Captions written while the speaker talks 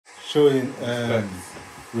showing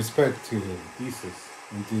respect to him. Jesus.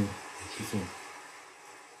 Indeed.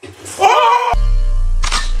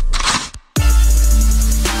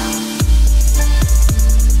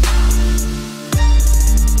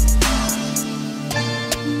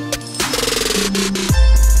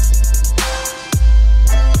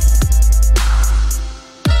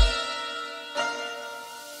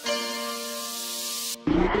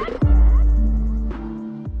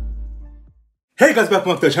 Hey guys,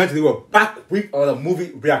 welcome to the channel. Today we're back with another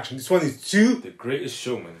movie reaction. This one is to The Greatest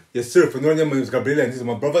Showman. Yes sir, for knowing my name is Gabriele and these are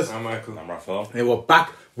my brothers. I'm Michael. I'm Raphael. And we're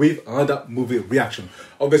back with another movie reaction.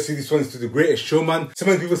 Obviously this one is to The Greatest Showman. So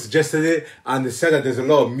many people suggested it and they said that there's a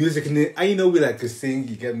lot of music in it. And you know we like to sing,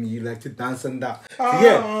 you get me, you like to dance and that. So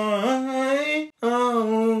yeah.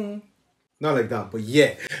 Not like that, but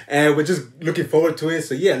yeah. We're just looking forward to it.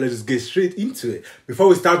 So yeah, let's just get straight into it. Before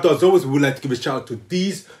we start though, as always, we would like to give a shout out to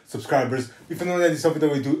these subscribers. If you know that it's something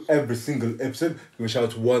that we do every single episode, give a shout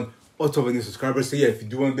out to one or two of our new subscribers. So yeah, if you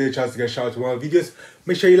do want to get a chance to get a shout out to one of our videos,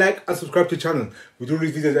 make sure you like and subscribe to the channel. We do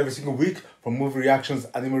release videos every single week from movie reactions,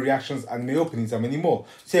 anime openings, and many more.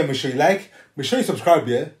 So yeah, make sure you like, make sure you subscribe,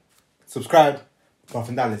 yeah? Subscribe. But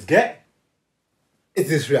from that, let's get into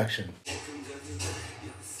this reaction.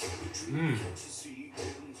 Is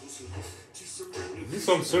this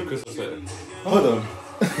some Circus or something? Hold on.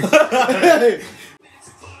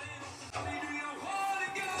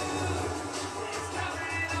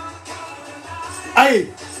 Aye.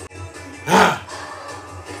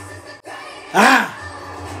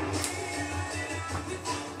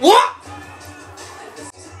 What?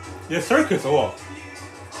 Yeah, Circus or what?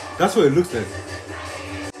 That's what it looks like.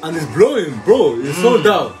 And it's blowing, bro. It's so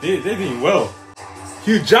down. They're doing well.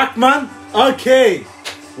 Hugh Jackman? Okay.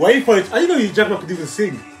 Wait for it. I didn't know Hugh Jackman could even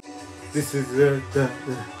sing. This is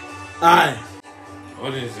Aye.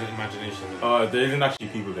 What is his imagination? There isn't actually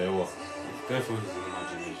people there. What? It's definitely his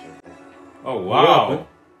imagination. Oh wow.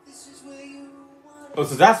 Oh,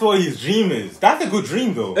 so that's what his dream is. That's a good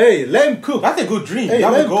dream though. Hey, let him cook. That's a good dream. Hey,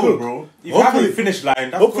 That's let a him goal, cook. bro. If you have a finish line,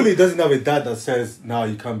 that's hopefully good. he doesn't have a dad that says, "No,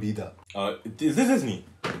 you can't be that." Is this Disney?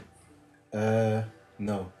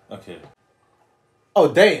 No. Okay. Oh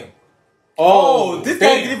damn. Oh, this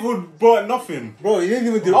guy didn't even brought nothing. Bro, he didn't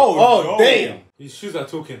even do. Oh, no. Damn. His shoes are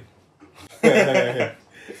talking.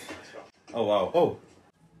 Oh wow.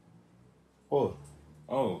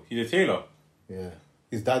 Oh, he's a tailor. Yeah.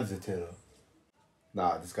 His dad's a tailor.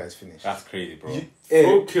 Nah, this guy's finished. That's crazy, bro.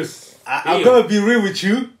 Focus. I'm gonna be real with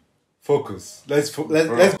you. Focus. Let's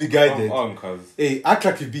be guided. Hey, act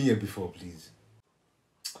like you've been here before, please.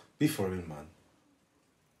 Be for real, man.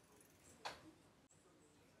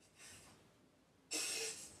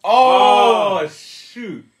 Oh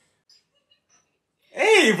shoot!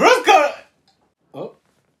 Hey, bro's got.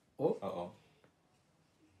 Now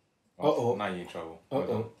you're in trouble.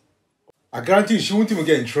 I guarantee you, she won't even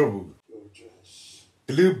get in trouble.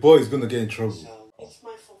 The little boy is gonna get in trouble. It's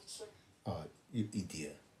my fault, sir. Oh, you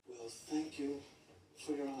idiot. Well, thank you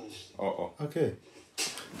for your honesty. Okay.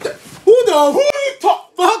 Who you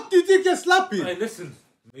talk? Fuck do you think you're slapping? Hey, listen,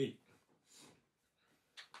 mate.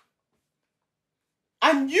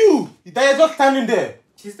 And you! You're just standing there.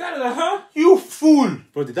 He's standing there, huh? You fool!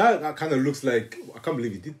 Bro, that kind of looks like... I can't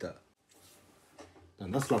believe he did that.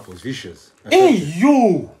 And that slap was vicious. Hey,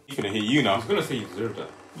 yo! He's gonna hit you now. I was gonna say you deserve that.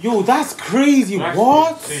 Yo, that's crazy. That's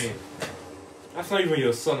what? Insane. That's not even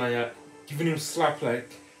your son and you're giving him slap like...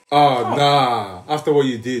 Oh, nah. After what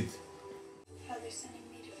you did. Father's sending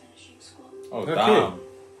me to finishing school. Oh, okay. Damn. I don't know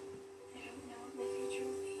what my future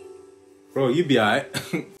will be. Bro, you be alright.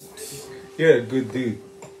 You're a good dude.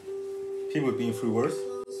 People being through worse.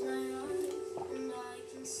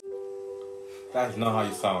 That's not how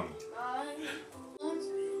you sound.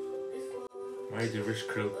 Married the rich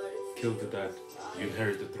girl, killed the dad, you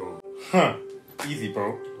inherit the throne. Huh. Easy,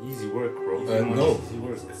 bro. Easy work, bro. No. Easy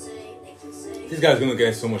work. This guy's gonna get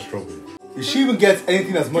in so much trouble. If she even gets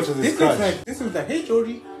anything as much as this scratch. This is like, hey,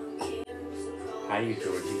 Georgie. Hi,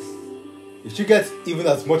 Georgie. If she gets even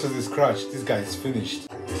as much as this scratch, this guy is finished.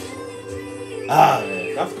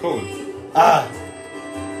 That's cold.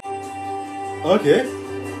 Okay.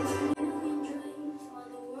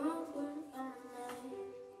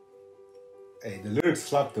 Hey, the lyrics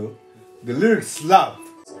slap though. The lyrics slap.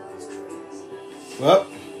 Well,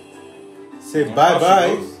 say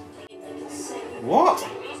bye-bye. What?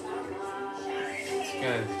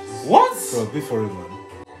 What? Bro, be for real, man.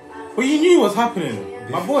 But you knew what's happening.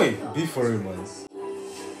 My boy. Be for real, man.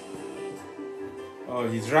 Oh,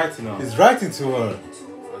 he's writing now. He's writing to her.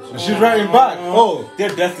 She's writing back. Oh.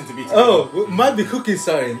 They're destined to be together. Oh, might be cooking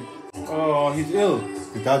something. Oh, he's ill.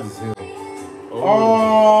 The dad is ill.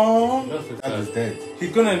 Oh. That's dead.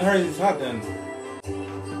 He's gonna inherit his hat then.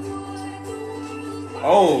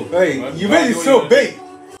 Oh, Hey, you made it so bait.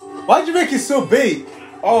 Why'd you make it so bait?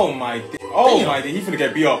 Oh my day. Oh my day. He's finna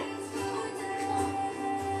get beat up.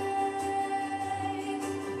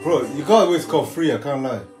 Bro, you got away scot-free, I can't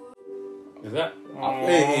lie. Is that?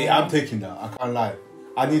 Hey, I'm taking that. I can't lie.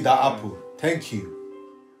 I need that apple. Thank you.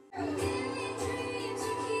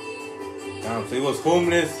 Damn, so he was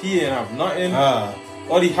homeless. He didn't have nothing. Ah,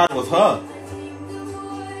 All he had was her.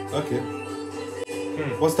 okay.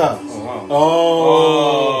 What's that? Oh wow.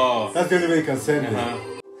 Oh, that's the only way you can send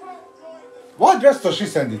it. What address does she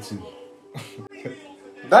send it to?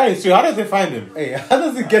 That is true. How does it find him? Hey, how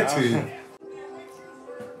does it get to him?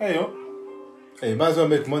 Hey yo. Hey, might as well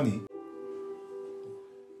make money.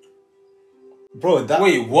 Bro, that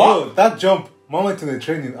Wait, what? Bro, that jump, man went to the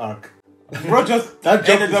training arc. Bro just That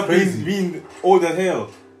jump ended is up crazy. being old as hell.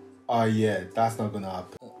 Oh yeah, that's not gonna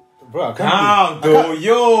happen. Bro, I Damn, can't though,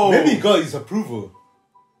 yo. Maybe he got his approval.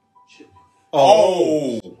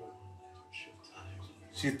 Oh.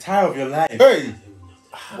 She's tired of your life. Hey,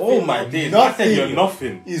 Oh my days. I said you're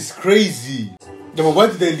nothing. It's crazy. No, but why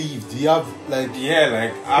did they leave? Do you have like? Yeah,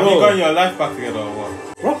 like, have you gotten your life back together or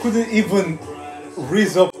what? Bro couldn't even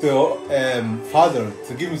raise up the father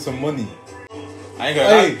to give him some money. I ain't gonna.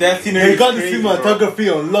 Hey, that scenery they is got the crazy, bro.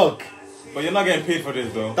 cinematography on lock. But you're not getting paid for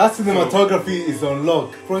this though. That cinematography is on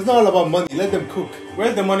lock. Bro, it's not all about money. Let them cook.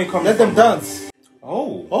 Where's the money coming Let from? them dance.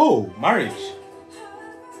 Oh. Oh, Marriage.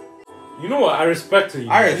 You know what? I respect her.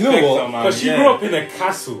 I respect You know what? her, man. Because she grew up in a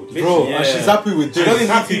castle. bro, literally. and she's happy with She this. doesn't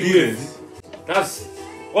have to Happy do with this. That's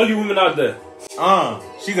all you women out there.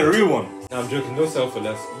 She's a real one. Nah, I'm joking. Don't sell for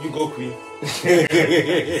less. You go, queen.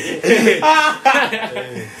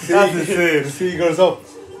 That's insane. See girls up.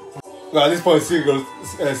 Well, at this point, see girls,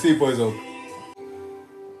 see boys up.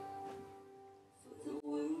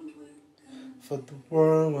 For the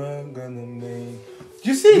world I'm gonna make.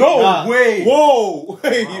 You see? No way. Whoa!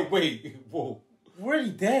 Wait! Whoa! We're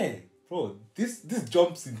already there. Bro, this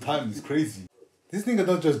jumps in time is crazy. This nigga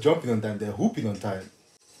not just jumping on time; they're hooping on time.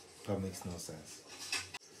 That makes no sense.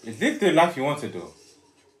 Is this the life you wanted though?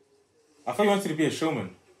 I thought you wanted to be a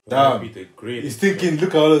showman. That Damn. would be the greatest. He's thinking,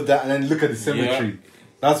 look at all of that, and then look at the cemetery.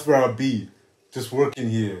 That's where I'll be, just working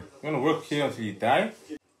here. You're gonna work here until you die?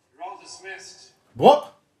 You're all dismissed.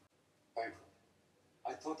 What?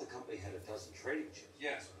 I thought the company had a dozen trading ships.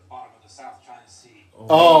 Yes, at the bottom of the South China Sea.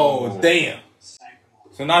 Oh, damn! Sank them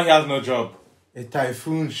all. So now he has no job. A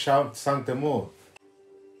typhoon sank them all.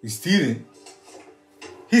 He's stealing.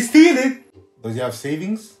 He's stealing. Does he have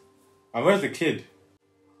savings? And where's the kid?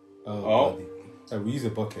 Oh. Buddy. We use a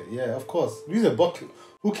bucket. Yeah, of course. We use a bucket.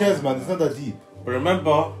 Who cares, man? It's not that deep. But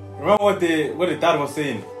remember what the dad was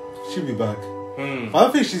saying. She'll be back. I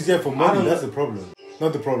don't think she's here for money. That's the problem.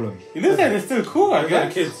 Not the problem. It looks like they're still cool, I I got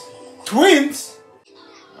guess. kids. Twins?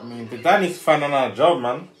 I mean, the dad needs to find another job,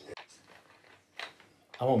 man.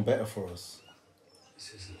 I want better for us.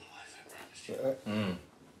 This isn't the life I promised you.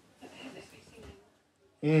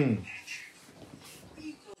 What do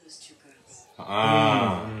you call those two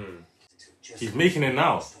girls? He's making it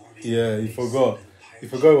now. Yeah, he forgot. He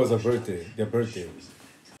forgot it was a birthday. Their birthday.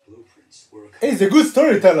 Blueprints were a Hey, he's a good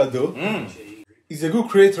storyteller, though. He's a good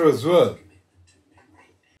creator as well.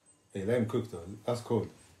 Hey, let him cook, though. That's cool.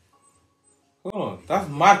 Hold on, that's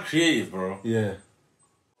mad creative, bro. Yeah.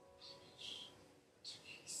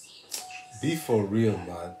 Be for real,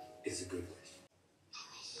 man. is a good wish.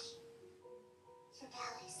 For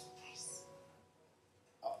ballet slippers.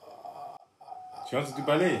 She wants to do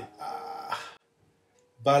ballet.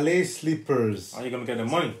 Ballet slippers. How are you gonna get the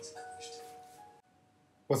money?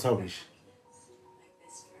 What's her wish? Like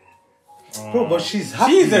this forever. Bro, but she's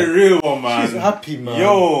happy. She's a real one, man. She's happy, man.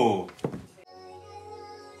 Yo.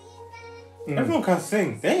 Everyone can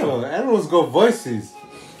sing. Damn. Yo, everyone's got voices.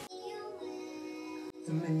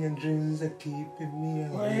 A million dreams are keeping me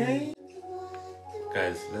awake.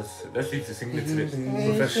 Guys, let's leave the singing to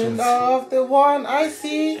the professionals. Of the one I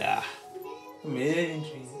see. Yeah. Million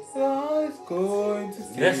dreams are going to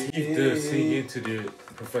see. Let's leave the singing to the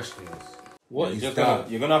professionals. What is You're that?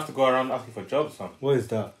 You're gonna have to go around asking for jobs, son. What is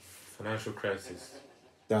that? Financial crisis.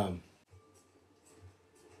 Damn.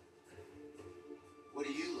 What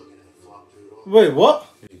are you looking at, flop doodle? Wait, what?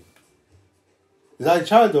 Is that a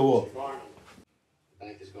child or what? Barnum. The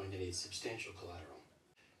bank is going to need substantial collateral.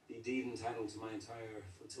 The deed entitled to my entire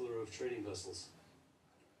flotilla of trading vessels.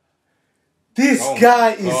 This Oh guy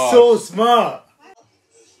my is God. so smart.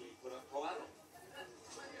 Put up collateral.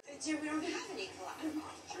 Dear, we don't have any collateral.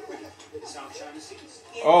 The South China Seas.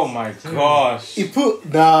 Oh my gosh.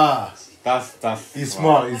 Nah. That's He's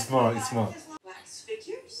smart. He's smart. He's smart. Wax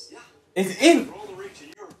figures? Yeah.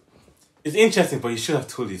 It's interesting, but you should have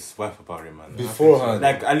told his wife about it, man. Beforehand.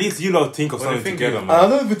 Like, at least you lot think of something together, man. I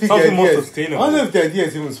don't even think something more the idea is, I sustainable. don't know if the idea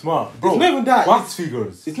is even smart. Bro, It's not even that. Wax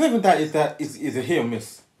figures. It's not even that. It's a hit or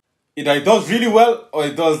miss. Either it does really well or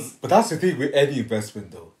it does. But that's the thing with any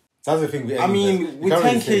investment, though. That's the thing with any I mean, investment. with You can't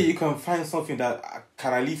really 10K, say. you can find something that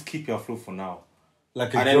can at least keep you afloat for now.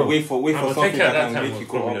 Like And a then drug. wait for but something 10K that at that can time make was you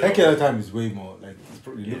go probably up. Take it at a time is way more. Like, it's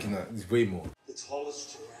probably looking at it's way more. The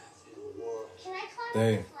tallest giraffe in the world. Can I climb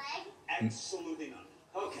Dang. the flag? Absolutely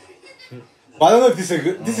not. Okay. But I don't know if this is a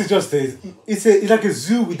good, this is just it's like a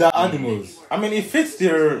zoo without animals. I mean, it fits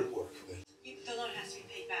their. Work, but The loan has to be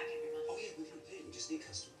paid back every month. oh yeah, we're gonna pay. We just need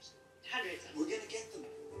customers. Hundreds of We're gonna get them.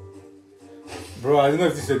 Bro, I don't know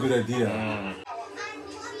if this is a good idea.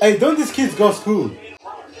 Hey, don't these kids go to school?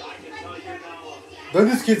 Don't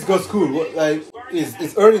these kids go to school? What, like,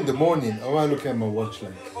 it's early in the morning. I want to look at my watch,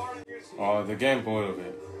 like. Oh, the game bored of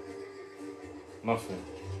it. Nothing.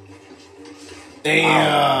 Damn.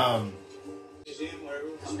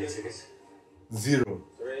 How many tickets? 0.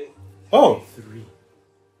 3. Oh. 3.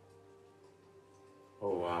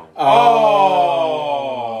 Oh wow.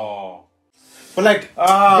 Oh. But like,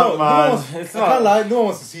 Oh, no man. one's, It's I not- can't lie, no one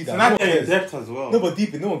wants to see that. It's No not one getting cares. depth as well. No, but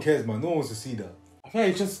deep, no one cares, man. No one wants to see that. Yeah,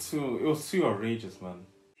 it's just too. It was too outrageous, man.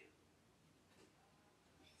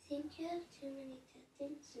 I think you have too many dead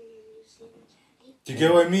things in your museum, Daddy. Do you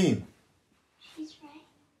get what I mean? She's right.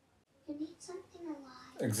 You need something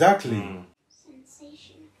alive. Exactly. Mm.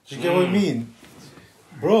 Sensation. Do you get what I mean?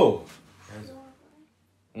 Bro.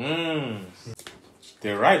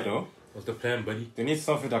 They're right though. What's the plan, buddy? They need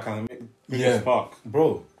something that can make Yeah. a spark.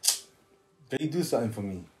 Bro. Can you do something for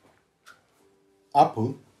me?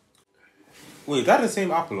 Apple? Wait, is that the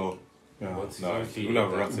same apple or? Yeah. What's No, his you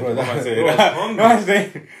love rotten. Bro, What am I that- saying? bro, What am I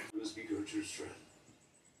saying? Must be Gertrude's friend.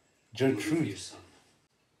 Gertrude. Looking for your son.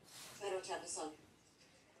 I don't have a son.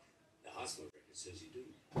 The hospital record says you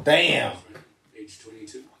do. Damn. Age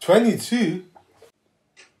 22. 22?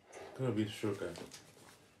 Gonna be the short guy.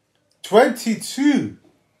 22?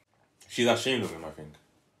 She's ashamed of him, I think.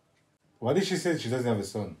 Why did she say she doesn't have a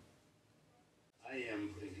son? I am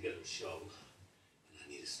putting together a show, and I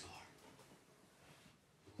need a star.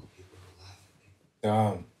 I want people to laugh at me.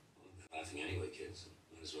 Damn. I'm laughing anyway, kids.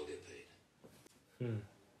 Might as well get paid.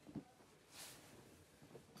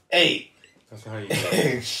 Hey. That's how you do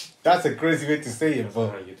it. That's a crazy way to say it, That's how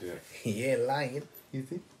but you do it. yeah, lying. You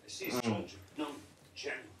see? I see a soldier, no,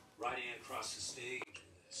 general, riding across the stage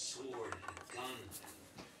with a sword and a gun.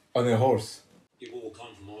 On a horse. People will come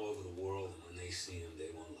from all over the world, and when they see him, they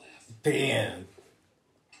won't laugh. Damn.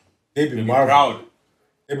 They'd be Be marveled. proud.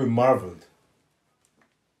 They'd be marveled.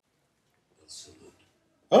 They'll salute.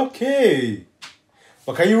 Okay.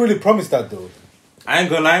 But can you really promise that though? I ain't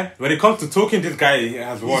gonna lie. When it comes to talking, this guy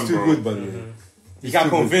has won, He's too bro. good, by the way. He He's can too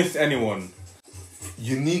good. convince anyone.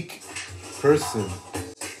 Unique person.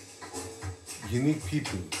 Unique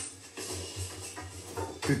people.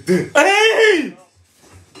 Hey!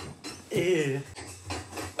 Hey!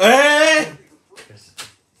 I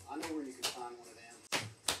know where you can find one of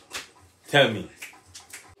them. Tell me.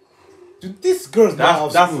 Dude, this girl's not out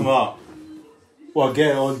of That's school. smart. Well,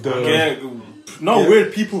 get all the Yeah, not Yeah.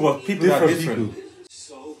 weird people, but people that are different different. people.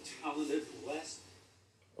 So talented, blessed.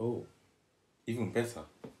 Oh, even better.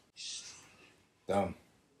 Damn.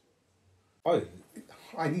 Oh,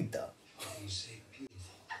 I need that. You say beautiful.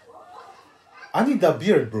 I need that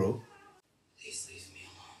beard, bro. Please leave me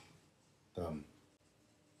alone.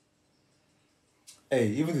 Damn. Hey,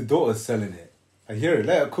 even the daughter's selling it. I hear it.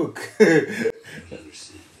 Let her cook. I don't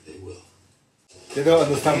understand, but they will. They don't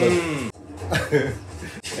understand.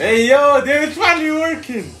 Hey, yo, they're finally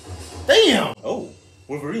working. Damn. Oh,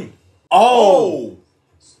 Wolverine. Oh.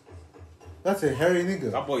 That's a hairy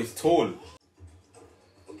nigga. That boy is tall.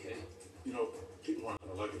 Okay. You know, people aren't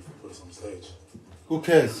gonna like it if you put us on stage. Who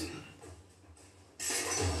cares?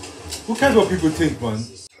 Who cares what people think, man?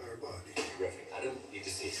 Entire body. Raphael, I don't need to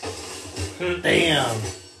see it. Damn.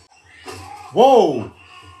 Whoa.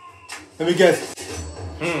 Let me guess.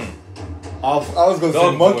 I was gonna say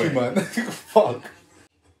Dog monkey, boy. man. Fuck.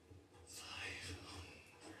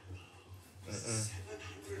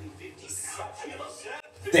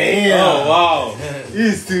 Damn. Oh, wow.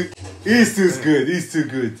 He's too good. He's too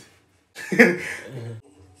good.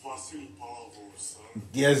 Varsity Bravo, son.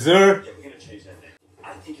 Yes, sir. Yeah, we're gonna change that name.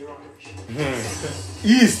 I think you're Irish.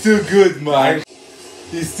 He's too good, man.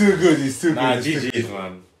 He's too good. He's too Nah, good. He's too GG's, good.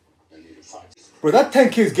 man. I need to fight. Bro, that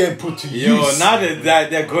 10K is getting put to Yo, use. now that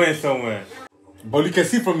they're going somewhere. But you can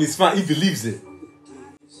see from his smile, he believes it.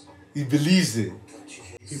 He believes it.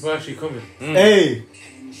 People actually coming. Hey.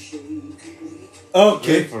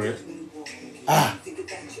 Okay. Wait for it. Oh,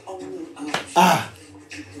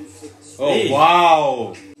 Hey.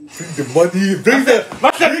 wow. Bring the money. Bring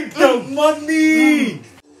the money.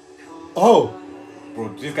 Oh. Bro,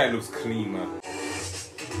 this guy looks clean, man.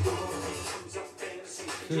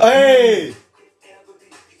 Hey.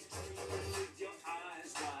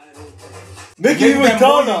 Make it even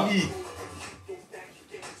taller.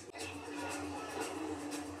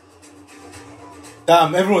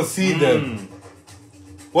 Damn, everyone's seeing them.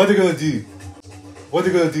 What are they gonna do? What are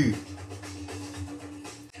they gonna do?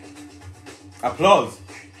 Applause.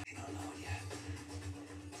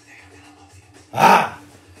 Ah!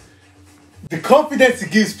 The confidence he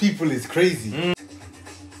gives people is crazy.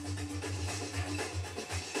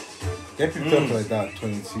 Get people talking like that,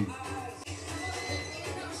 22.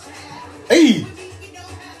 Hey!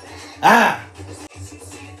 Ah!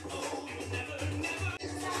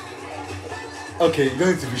 Okay, you're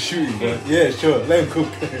going to be shooting, but yeah, sure, let him cook.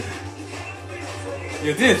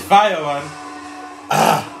 Yo, this is fire, man.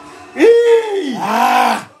 Hey!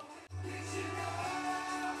 Ah!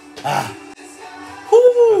 Ah!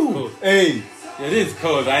 Woo! Cool. Hey! Yeah, this is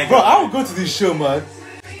cold. I ain't Bro, gonna I lie. will go to this show, man.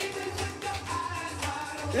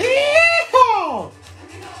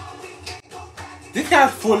 This guy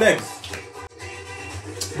has 4 legs.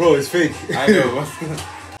 Bro, it's fake. I know.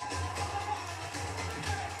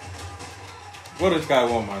 What does this guy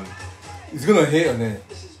want, man? He's gonna hate on it.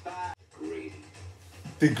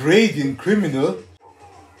 Degrading criminal?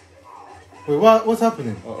 Wait, what's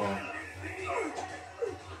happening? Uh-oh.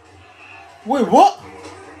 Wait, what?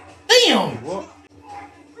 Damn! What?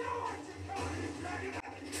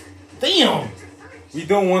 Damn! We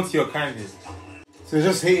don't want your kindness. So they're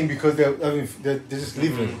just hating because they're just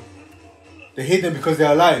living. They hate them because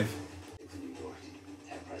they're alive.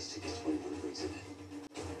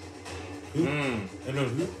 Hello,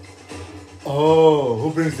 who? Oh,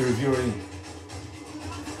 who brings the reviewer in?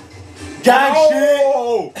 Gang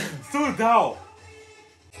Oh! Stood down.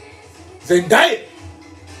 shit! Zendaya!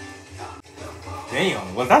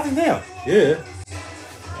 Damn, was that in there? Yeah.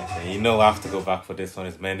 Okay, you know I have to go back for this one.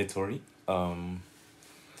 It's mandatory.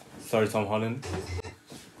 Sorry, Tom Holland.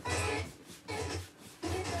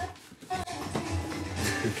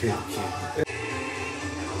 Okay.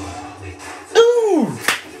 Ooh!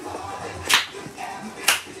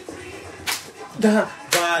 That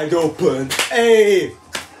wide open. Hey!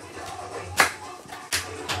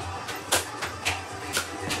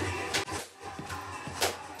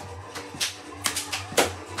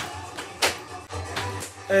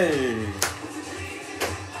 Hey.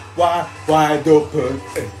 Wide open.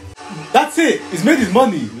 Hey. That's it. He's made his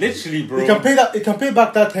money. Literally, bro. He can pay that. He can pay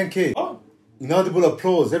back that 10K. Oh. Inaudible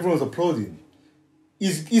applause. Everyone's applauding.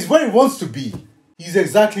 He's where he wants to be. He's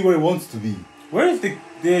exactly where he wants to be. Where is the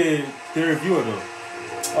reviewer though?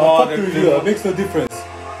 Fuck the reviewer. It makes no difference,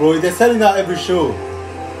 bro. They're selling out every show.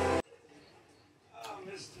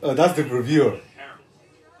 Oh, that's the reviewer.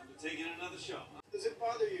 Taking another show. Does it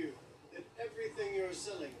bother you that everything you're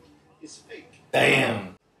selling is fake?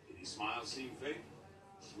 Damn. Any smiles seem fake?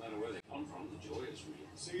 Doesn't matter where they come from, the joy is real.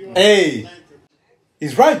 So you're Hey,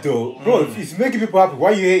 he's right though, bro. If he's making people happy,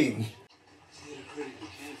 why are you hating? theater critic who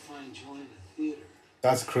can't find joy in the theater.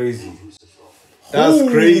 That's crazy. That's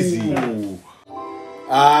crazy.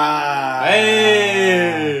 Ah.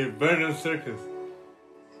 Hey, Barnum Circus.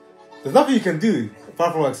 There's nothing you can do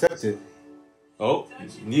apart from accept it. Oh,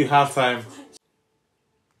 new halftime.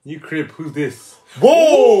 New crib. Who's this?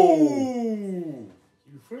 Whoa!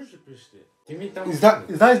 You first pushed it. Give me that. Is that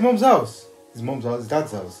his mom's house? His mom's house. His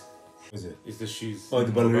dad's house. What is it? It's the shoes. Oh,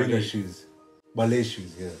 the ballerina shoes. Ballet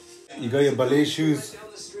shoes. Yeah. You got your ballet shoes.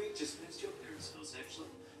 Down the street, just next to your parents' house, actually.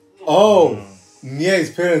 Oh, near his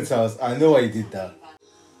parents' house. I know why he did that.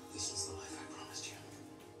 This is the life I promised you.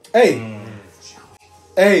 Hey,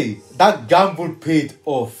 hey, that gamble paid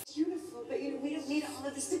off. Beautiful, but we don't need all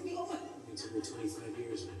of this to be over. It took me 25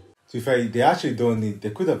 years, man. To be fair, they actually don't need. They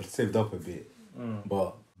could have saved up a bit,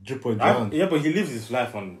 but drip or drown. Yeah, but he lives his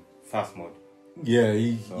life on fast mode. Yeah,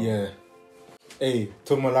 yeah. Hey,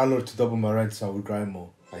 told my landlord to double my rent so I would grind more.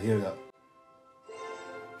 I hear that.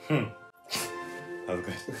 That was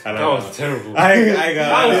good. That was terrible. I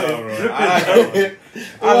got it, bro.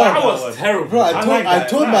 That was terrible. Bro, I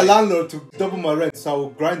told my Right. landlord to double my rent so I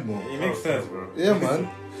would grind more. It makes sense, bro. Yeah, man.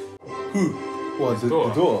 Who? What, the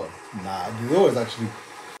daughter? Nah, the daughter is actually...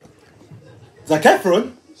 Zac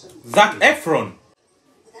Efron? Zac Efron.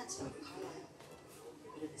 That's what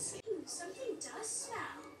something does smell.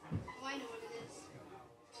 Oh, I know what it is.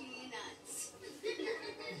 Peanuts.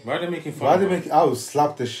 Why are they making fun? Why of they him? make... I will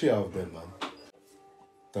slap the shit out of them, man.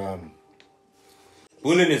 Damn.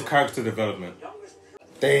 Bullying is character development.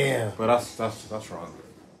 Damn. But that's wrong.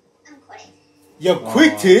 I'm quitting. You're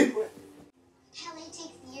quitting? Ballet takes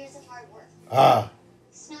years of hard work. Ah.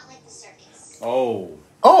 It's not like the circus. Oh.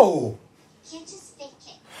 Oh. You can't just fake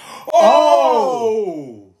it.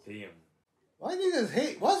 Oh. Damn. Why niggas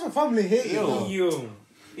hate? Why's my family hate you? Ew.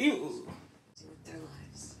 Their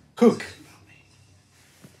lives. Cook.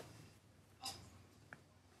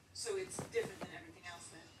 So it's different than everything else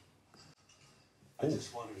then? I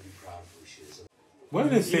just wanted to be proud of who she is. What are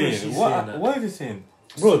they saying? What are they saying?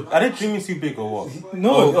 Bro, Are they dreaming too big or what?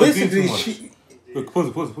 no, Or doing basically too much? she... Look, pause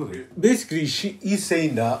it. Basically, he's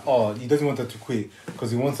saying that he doesn't want her to quit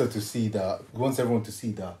because he wants her to see that. He wants everyone to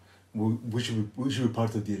see that we should be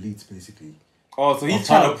part of the elites, basically. Oh, so he's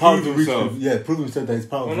trying to prove himself. Yeah, prove himself that he's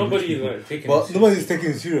part Well, of the rich nobody's people. like taking But it nobody's taking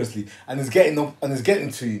it seriously, and it's getting up and it's getting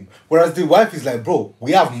to him. Whereas the wife is like, bro,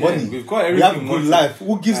 we have money, we've got we have a everything good wanted. life.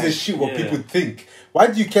 Who gives a Like, shit what yeah. people think? Why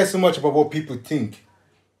do you care so much about what people think?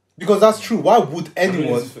 Because that's true. Why would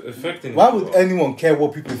anyone? It's affecting Why them. would anyone care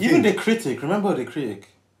what people think? Even the critic, remember the critic?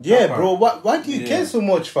 Yeah, That bro. part. Why do you Yeah. care so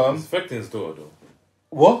much, fam? It's affecting his daughter though.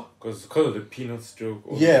 What? Because of the peanuts joke.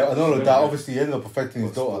 or Yeah, the- and all of that. Obviously, he ended up affecting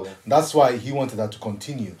his daughter. That's why he wanted that to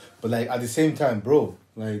continue. But like at the same time, bro,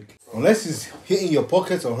 like unless he's hitting your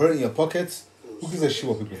pockets or hurting your pockets, who gives a shit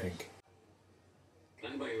what people think?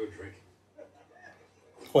 Can I buy you a drink?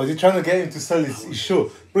 Or is he trying to get him to sell his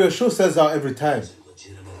show? Bro, your show sells out every time.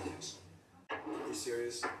 Legitimate things. Are you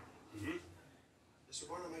serious? Mm-hmm. Mr.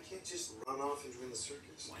 Barnum, I can't just run off and join the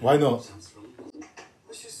circus. Why not? Sounds thrilling.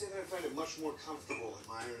 Let's just say that I find it much more comfortable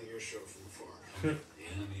admiring your show from afar. The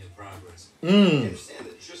enemy of progress. I Mm. understand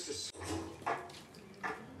it just as...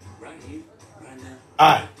 Right here, right now.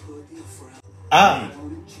 Ah. Put you frown. Ah.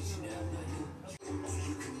 She's now not you.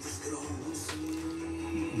 You can just go and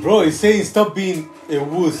see. Bro, he's saying stop being a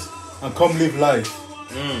wuss and come live life.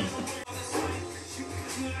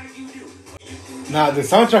 Nah, the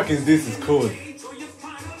soundtrack in this is cool. But it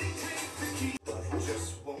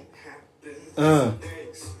just won't happen.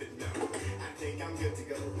 Thanks, but no, I think I'm good to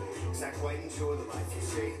go. Zach White, enjoy the life you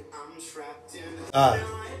say. I'm trapped in it. Ah. Now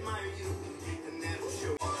I admire you, and that'll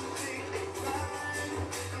show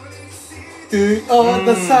you. The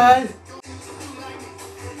other side.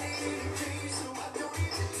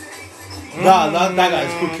 Nah, that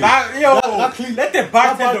guy's cooking. That clean- let the that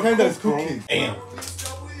bartender bartender is cook, bro. cooking. Damn. Talk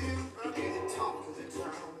of the town,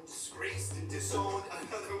 disgraced and disowned.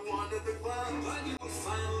 Another one of the club.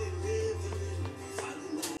 Finally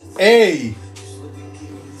living. Hey.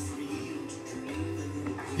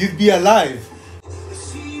 You'd be alive.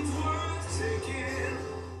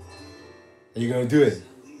 Are you gonna do it?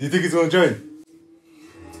 Do you think he's gonna join?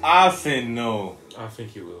 I say no. I think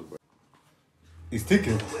he will, bro. He's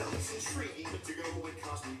thinking. Well, it's intriguing to go would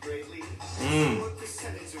cost me greatly. What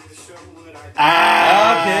percentage of the show would I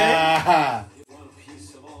Ah. One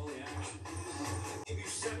piece of all the action. Give you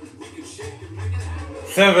 7, we can shake and make it happen.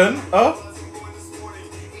 7. Oh. wasn't born this morning?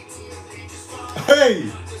 18 pages long.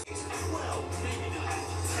 Hey. 12, maybe not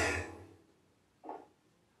 10.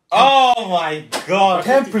 Oh my god.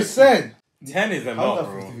 10%. 10 is a How's lot, that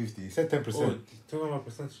bro. 50-50? He said 10%. Oh, talking about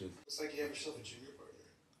percentages. It's like you have yourself a junior partner.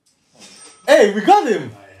 Hey, we got him.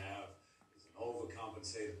 I have is an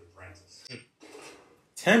overcompensated apprentice.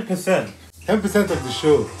 10%. 10% of the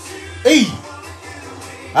show. Hey.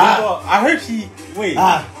 Ah. Oh, I heard he. Wait.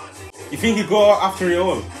 Ah. You think he go after it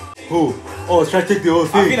all? Who? Oh, try to take the whole I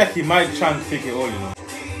thing. feel like he might try and take it all, you know.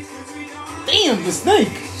 Damn, the snake.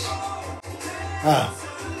 Ah.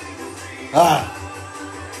 Ah.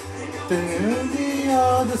 To the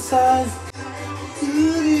other side. To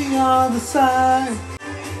the other side.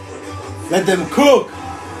 Let them cook.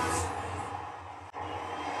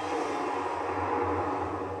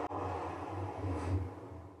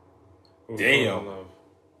 Damn.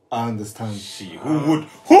 I understand. Gee, who would?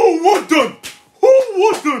 Who wouldn't? Who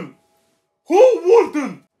wouldn't? Who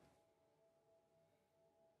wouldn't?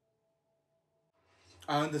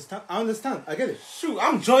 I understand. I understand. I get it. Shoot,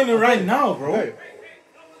 I'm joining right now, bro. Right.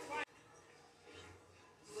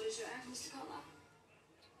 What is your act, Mr. Cutler?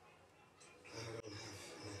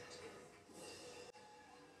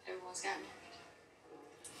 Everyone's got me.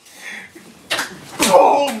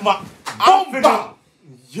 Oh my! Bomba!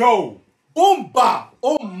 Yo! Bomba!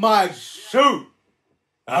 Oh my shoot!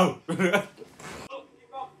 Oh.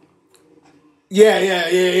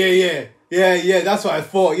 Yeah. That's what I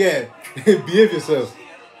thought. Yeah. Behave yourself.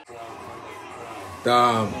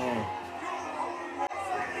 Damn.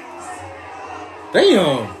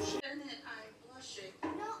 Damn. I'm blushing. No,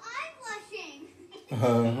 I'm blushing.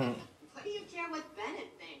 What do you care what Bennett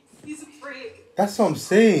thinks? He's a freak. That's what I'm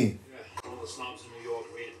saying. All the snobs in New York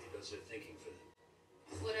read it because they're thinking for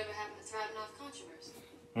them.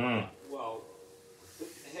 controversy. Well,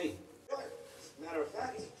 hey. As a matter of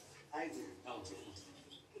fact, I do.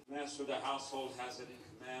 Master of the household has it in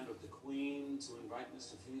command of the Queen to invite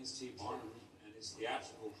Mr. Phineas T. Barnum and his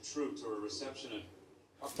theatrical troupe to a reception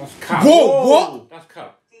at... That's cap. Whoa, what? That's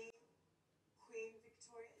cap. Queen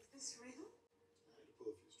Victoria, is this real? I had to pull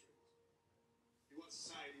a few strings. You want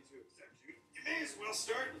society to accept you? You may as well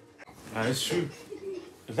start. That is true.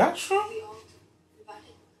 Is that true? We all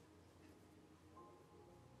invited.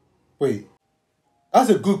 Wait. That's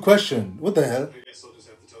a good question. What the hell? I guess I'll just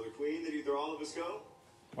have to tell the Queen that either all of us go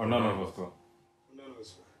Or none of us go. or none of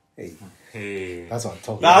us go. Hey, Hey. that's what I'm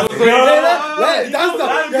talking That's about. good.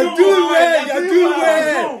 You're doing well. You're doing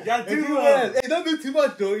well. You're You're doing doing well. Hey, don't do too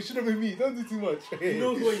much though. It should have been me. Don't do too much. He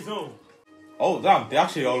knows what he's on. Oh, damn. They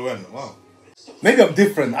actually all went. Wow. Maybe I'm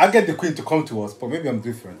different. I get the Queen to come to us, but maybe I'm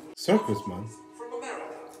different. Circus, man.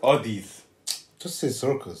 All these. Just say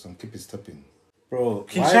circus and keep it stepping. Bro,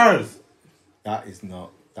 King why- Charles. That is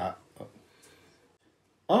not that.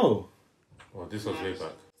 Oh. Oh, this was way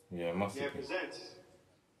back. Yeah, it must May I have been. present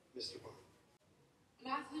Mr. Barnum?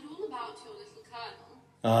 And I've heard all about your little colonel.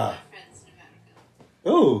 Ah. My friends in America.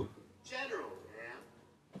 Oh. General,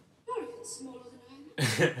 ma'am. You're even smaller than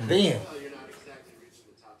I am. Damn. Well, you're not exactly reaching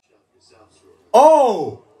the top shelf yourself, sir.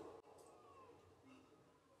 Oh.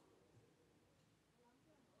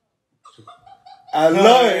 I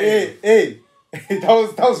love it. Hey.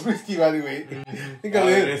 that was risky, by the way.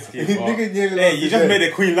 Hey, you just made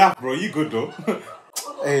the Queen laugh, bro. You good though?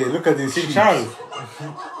 Hey, look at this King sheep. Charles.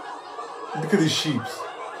 Look at these sheep.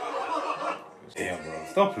 Damn, bro.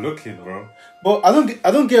 Stop looking, bro. But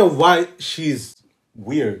I don't get why she's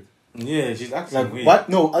weird. Yeah, she's acting Like weird. what?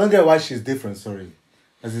 No, I don't get why she's different. Sorry,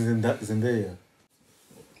 as in that is in there.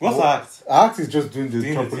 What's that? Act is just doing the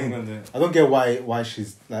Doing the trampoline. thing on the- I don't get why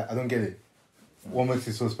she's like. I don't get it. What makes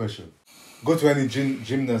it so special? Go to any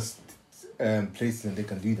gymnast place and they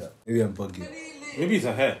can do that. Maybe I'm bugging. Maybe it's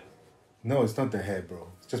her hair. No, it's not the hair, bro.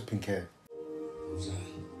 It's just pink hair. Who's that?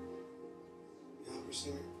 The opera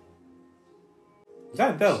singer. Is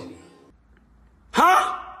that Adele?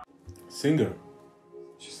 Singer,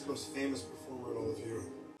 She's the most famous performer in all of Europe.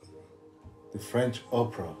 the French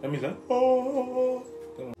opera. Let me say. Oh,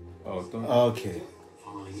 don't. Okay.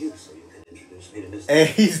 Following you so you can introduce me to Mr. Hey,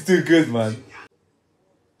 he's too good, man.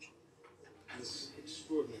 This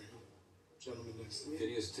extraordinary gentleman next to me.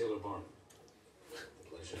 Phineas Taylor Barnum.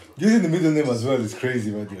 Pleasure. Using the middle name as well is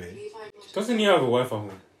crazy, by the way. Believe I'm not. Doesn't he have a wife at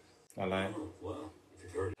home? I lie. Oh, well, if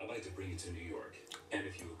you've heard, I'd like to bring you to New York. And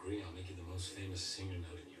if you agree, I'll make you the most famous singer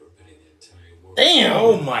not in Europe, but in the entire world. Damn.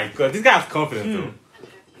 Oh my god, this guy's confident though. And have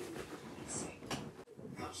you sing?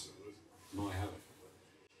 Absolutely. No, I haven't.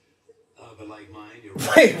 But like mine, you're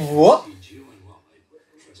Wait, what? You and well,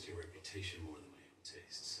 I trust your reputation more than my own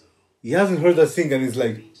taste. So He hasn't heard her sing and he's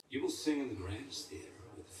like, you will sing in the grandest theater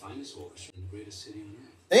with the finest orchestra in the greatest city on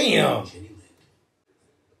earth. damn. Jenny Lind.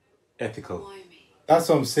 Ethical. Why me? That's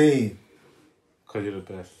what I'm saying. Cause you're the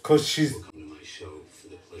best. Cause she's Come to my show for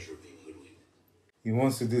the pleasure of being hoodwinked. he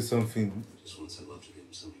wants to do something. Just once I'd love to give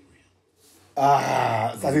him something real.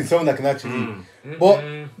 I think someone that can actually. But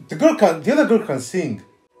the other girl can sing.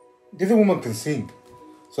 The other woman can sing.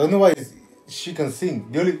 So I don't know why she can sing.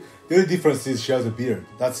 The only difference is she has a beard.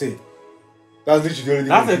 That's it. That's literally the only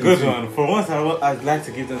That's a difference good between- one. For once, I'd like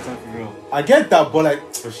to give them something real. I get that, but like,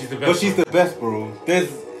 But she's the best. but she's the best, bro.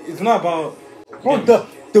 It's not about. Bro,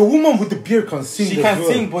 the woman with the beard can sing. She as can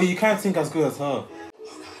well. sing, but you can't sing as good as her. Oh God,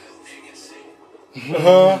 I hope she can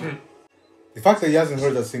sing. The fact that he hasn't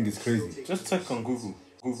heard her sing is crazy. Just check on Google.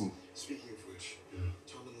 Speaking of which,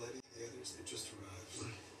 Tom and Letty, the others, they just arrived.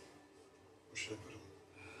 Where should I put them?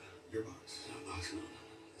 Your box. No, box, no.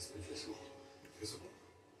 It's been visible. Visible.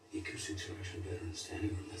 The acoustics are actually better in the standing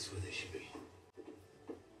room. That's where they should be.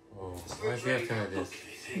 Oh, why is he acting like this?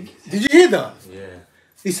 Okay, thank you. Did you hear that? Yeah.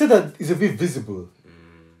 He said that it's a bit visible.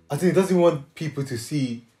 I think he doesn't want people to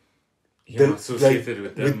see You're associated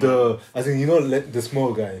with them. with the. I think you know the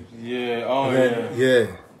small guy. Yeah. Oh And then,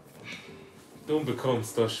 yeah. Don't become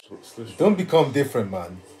slush. Don't become different,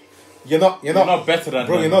 man. You're not better than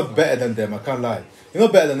bro. them. You're not better than them. I can't lie. You're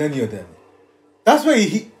not better than any of them. That's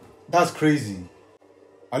why that's crazy.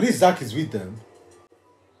 At least Zach is with them.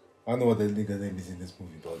 I don't know what the nigga name is in this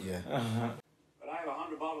movie, but yeah. But I have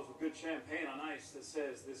 100 bottles of good champagne on ice that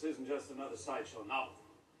says this isn't just another sideshow novel.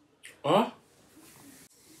 Huh?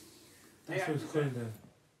 That's what's going on.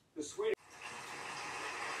 The sweet.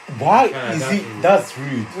 Why Yeah, is that's he? rude. That's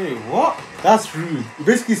rude. Wait, what? That's rude. He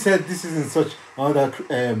basically said this isn't such another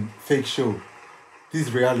fake show. This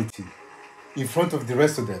is reality. In front of the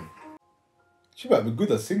rest of them. She might be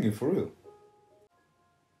good at singing for real.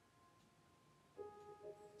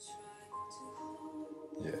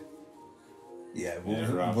 Yeah. Yeah,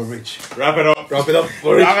 we're rich. Wrap it up. Wrap it up.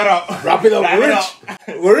 We're rich. Wrap it up. Wrap it up. Wrap We're it rich. up.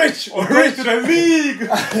 We're rich. We're We're going rich. to the league.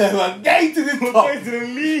 We're getting to the We're top. going to the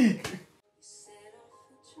league.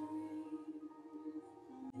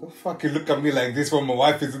 Don't fucking look at me like this when my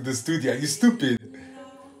wife is in the studio. Are you stupid?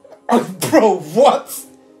 Bro, what?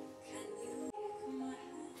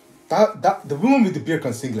 That the woman with the beard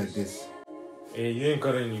can sing like this. Hey, you ain't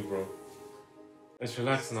got any, bro. Let's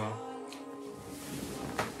relax now.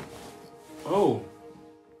 Oh.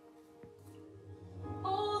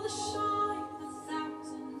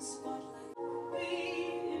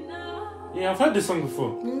 Yeah, I've heard this song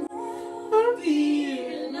before.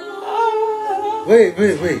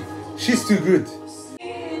 Wait. She's too good.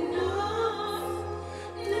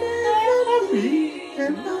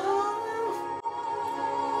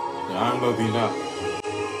 Yeah, I'm gonna be that.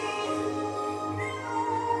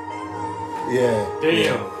 Yeah.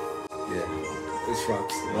 Damn. Yeah. It's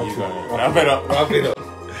raps. You got it. Wrap it up. Wrap it up.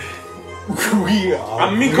 We are.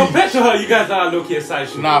 I mean, compared to her, you guys are low-key a side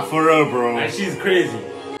show. Nah, for real, bro. And she's crazy.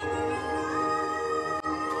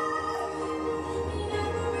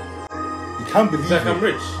 You can't believe It's like it. I'm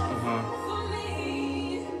rich.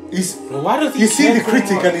 He's, Well, why does he you see care the so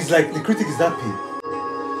critic much? and he's like, the critic is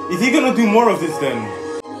happy. Is he gonna do more of this then?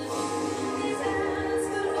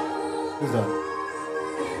 Who's that?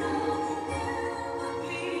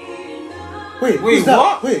 Wait, Wait, who's that?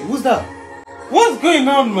 what? Wait, who's that? What's going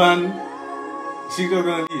on, man? She's just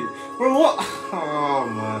gonna leave. Bro, what? Oh,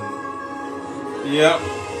 man. Yep.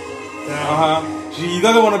 She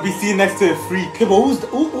doesn't want to be seen next to a freak. Okay, but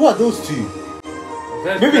who are those two?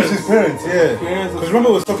 Maybe it's his parents, yeah. Because remember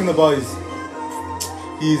I was talking about his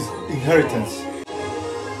inheritance.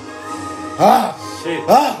 Shit.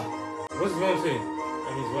 What's his mom saying?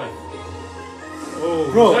 And his wife. Oh,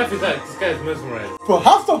 Bro. his wife is like, this guy's mesmerized. Bro,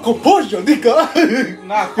 have some composure, nigga.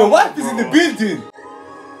 Nah, Your come wife on, is in bro. the building.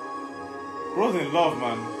 Bro's in love,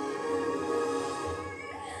 man.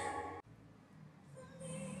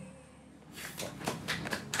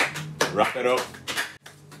 Wrap it up.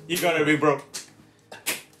 You got it, big bro.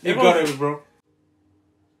 You got it, big bro.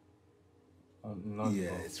 Yeah,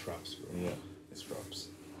 it's raps, bro. Yeah. It's raps.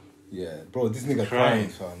 Yeah, bro, this nigga Crying.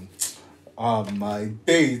 crying, fam. Oh my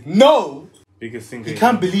days. No! Biggest singer. He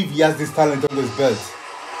can't believe he has this talent on his belt.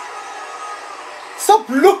 Stop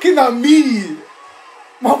looking at me!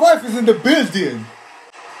 My wife is in the building.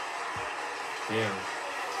 Yeah.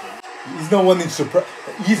 He's not wanting to.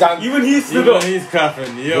 He's angry. Even he's stood Even up. he's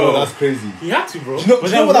coughing. Yo. Bro, that's crazy. He had to, bro. Do you know, But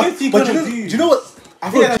do you know then what what that, is he but gonna do do? you know what? I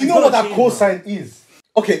Bro, feel like do you he's know what gonna that change, cosign is?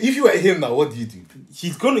 Okay, if you were him now, what do you do?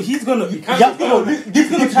 He's gonna. He's gonna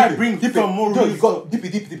try to bring different more No, rules. you got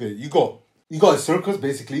deep. You got a circus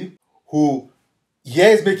basically who, yeah,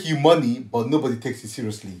 is making you money, but nobody takes you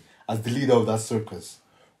seriously as the leader of that circus.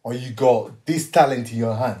 Or you got this talent in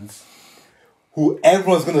your hands, who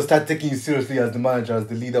everyone's gonna start taking you seriously as the manager, as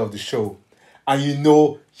the leader of the show, and you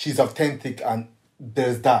know she's authentic, and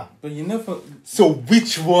there's that. But you never. So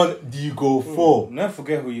which one do you go for? Never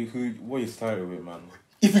forget what you started with, man.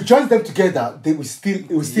 If you join them together, it will still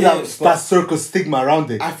Yeah, have that circus stigma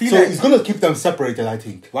around it. I feel so like- it's gonna keep them separated, I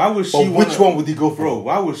think. Why would she? But which one would he go for? Bro,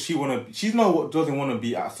 why would she wanna? She's not doesn't want to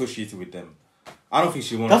be associated with them. I don't think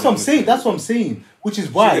she wants. That's what I'm saying. That's what I'm saying. Which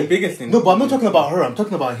is why the biggest thing. No, but I'm not talking about her. I'm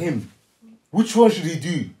talking about him. Which one should he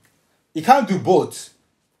do? He can't do both.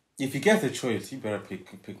 If he gets a choice, he better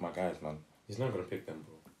pick my guys, man. He's not gonna pick them,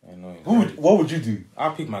 bro. I know. What would you do?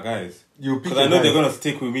 I'll pick my guys. You pick Because your I know guys. they're gonna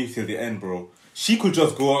stick with me till the end, bro. She could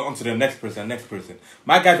just go on to the next person.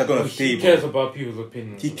 My guys are gonna stay. He Bro. cares about people's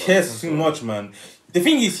opinions. He cares too much, man. The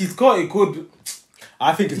thing is, he's got a good,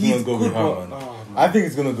 I think it's gonna go with her, but- man. oh, I think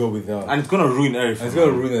it's gonna go with her. and it's gonna ruin everything. It's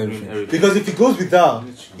gonna man. ruin everything. Because if he goes with her,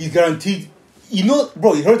 he's guaranteed. You know,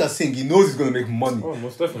 bro, you heard that saying. He knows he's gonna make money. Oh,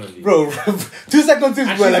 most definitely. Bro, 2 seconds in,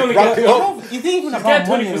 And we're she's like only wrapping getting- up. Is it even He's about got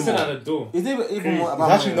money 20% anymore? at the door. Is it even more It's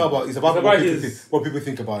about actually money? not about. It's about, It's what, about people his- think, what people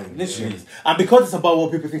think about him. Literally. Yes. And because it's about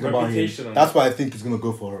what people think about him, Reputation and- that's why I think he's gonna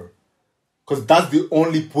go for her. Because that's the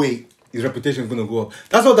only way his reputation is gonna go up.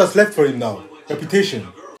 That's all that's left for him now. Reputation.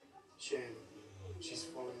 Shame. She's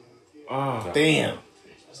falling in with you. Ah. Damn.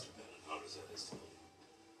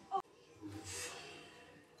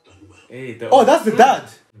 Hey, the Oh, that's the dad.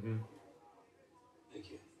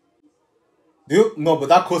 Thank you. Do you? No, but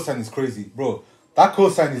that cosign is crazy, bro. That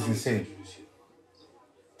cosign is insane.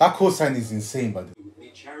 That cosign is insane, but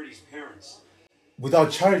Meet Charity's parents.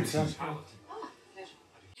 without charity,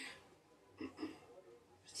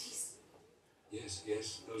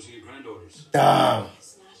 Yes, those are your granddaughters. damn. Not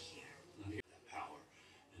here. Power.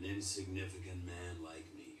 An insignificant man like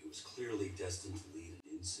me who was clearly destined to lead an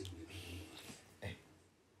insignificant in life.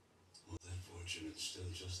 Well, that fortune is still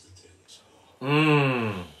just the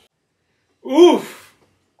tailor's. Oof.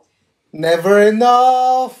 Never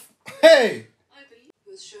enough. Hey. I believe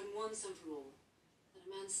he was shown once and for all that a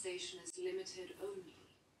man's station is limited only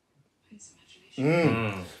by his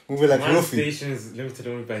imagination. Movie like My Luffy. station is limited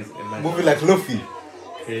only by his imagination. Movie like Luffy.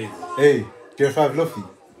 Hey, Hey, Tier 5 Luffy.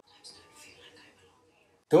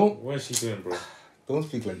 Don't what is she doing, bro? don't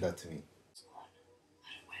speak like that to me.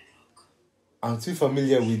 I'm too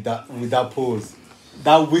familiar with that pose.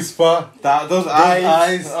 That whisper. Those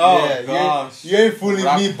eyes. Oh yeah, gosh. You ain't fooling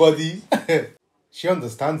me, buddy. She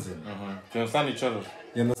understands him. Do you understand each other?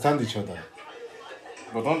 They understand each other.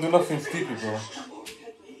 But don't do nothing stupid, bro.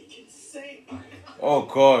 Oh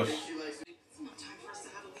gosh. It's not time for us to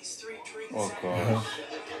have at least 3 drinks. Oh gosh.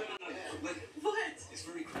 What? It's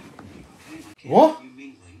very What?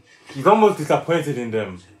 mingling. He's almost disappointed in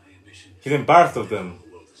them. He's embarrassed of them.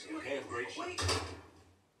 Okay, of great shape.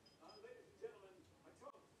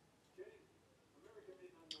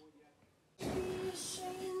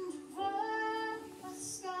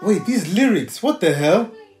 Wait, these lyrics, what the hell?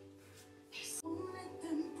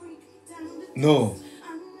 No.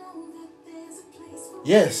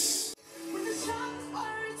 Yes.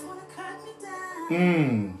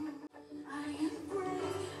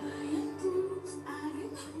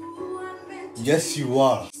 Yes, you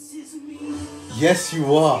are. Yes,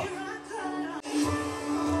 you are.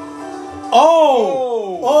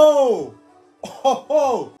 Oh!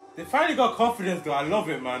 Oh! They finally got confidence though. I love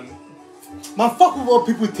it, man. Man, fuck with what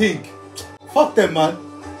people think. Fuck them, man.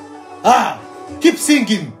 Keep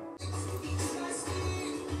singing.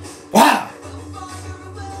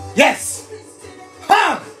 Yes.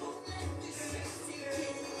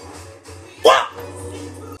 What?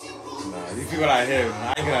 Nah, these people out here, man,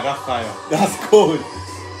 I ain't gonna. That's fire. That's cool.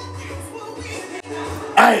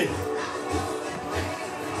 Aye.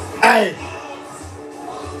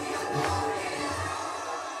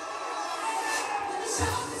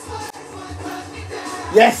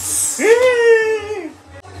 Yes.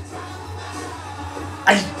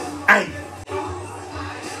 Aye.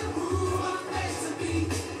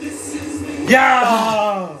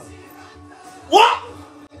 Yeah. What?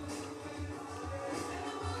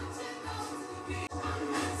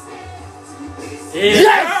 Yes.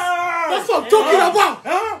 That's what I'm talking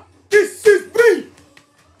about. This is me.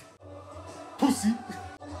 Pussy.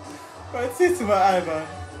 But it's into my eye, man.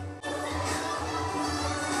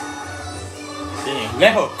 Damn,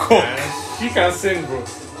 let her cook. She can sing, bro.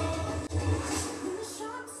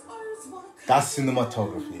 That's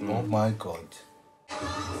cinematography. Oh my god.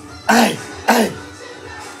 Aye.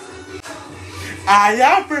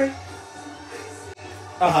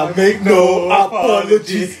 I make no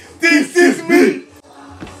apologies. This is me.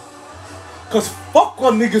 Cause fuck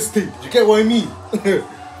what niggas think. You get what I mean?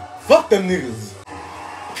 Fuck them niggas.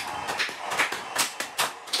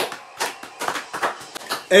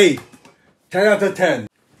 Hey, 10 out of 10.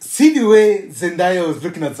 See the way Zendaya was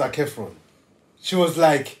looking at Zac Efron. She was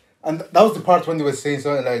like, and that was the part when they were saying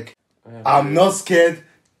something like, I'm not scared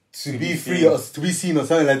to be free or to be seen or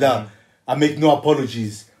something like that. I make no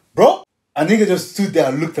apologies. Bro, a nigga just stood there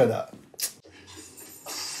and looked at that.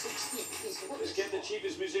 Just get the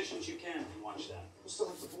cheapest musicians you can and watch that. We'll still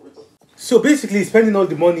have to board them. So basically, spending all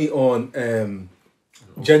the money on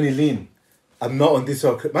Jenny Lynn and not on this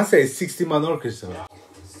orchestra. Man said it's 60-man orchestra.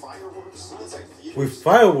 Fireworks. It's like theater. With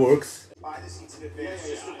fireworks. Buy the seats in advance.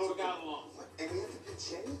 Just to I book took out a loan. And we have to pay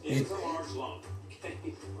Jenny? It's a large loan. Okay.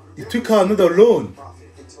 You took out another loan. Profit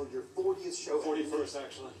until your 40th show. 41st,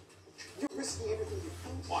 actually. You're risking everything you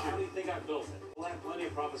think. Well, how do you think I built it? We'll have plenty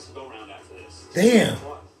of profits to go around after this. Damn.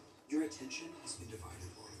 What? Your attention has been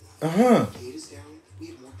divided long enough. Uh-huh. Gate is down. We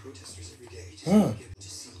have more protesters every day. Just Huh. get to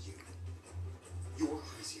see you. Your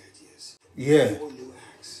crazy ideas. Yeah. Your new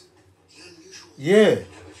acts. The unusual. Yeah.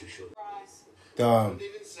 But you should. Damn.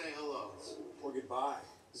 Didn't even say hello. Or goodbye.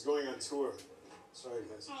 He's going on tour. Sorry,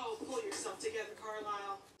 guys. Oh, pull yourself together,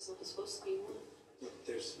 Carlisle. It's not supposed to be one.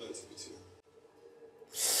 There's meant to be two.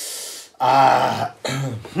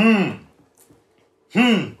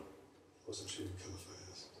 Wasn't sure you'd come if I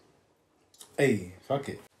asked. Hey, fuck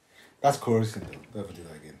it. That's coercion though. Never do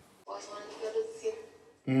that again. Always wanted to go to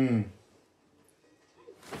the theater.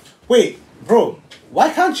 Wait, bro.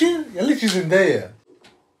 Why can't you? At least she's in there.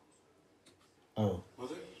 Oh.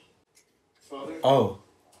 Mother? Father? Oh.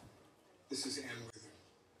 This is Ann Wither.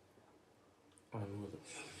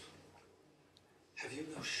 Have you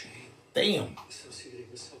no shame? Damn. Associating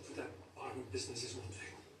yourself with that Barnum business is one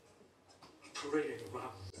thing. Parading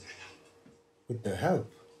around with the help. With the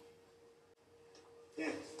help.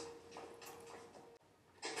 Yeah.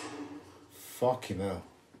 Fucking hell.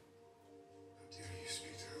 How dare you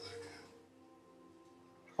speak to her like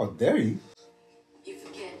that? How dare you? You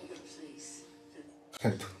forget your place.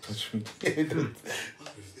 Don't touch me. Don't.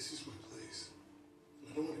 Mother, if this is my place,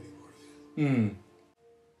 I don't want any part of it.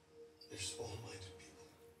 They're small-minded people.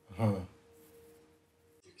 Huh.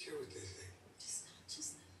 You care what they think.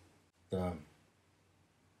 Just Damn.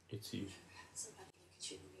 It's you. somebody look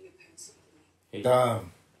at you and make your parents look at me. Hey.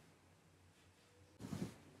 Damn.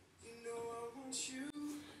 You know I want you.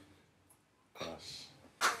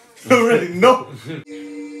 Gosh. You already know.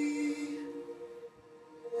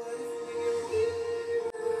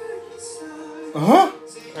 Huh?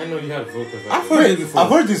 I know you have vocals. I've heard it before. I've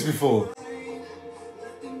heard this before.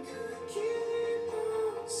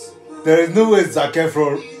 There is no way Zac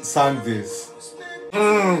Efron sang this.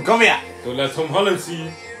 Come here. Don't let Tom Holland see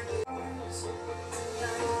you.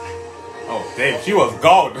 Oh, damn, she was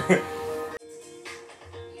gold.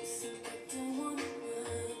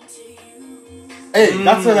 Hey,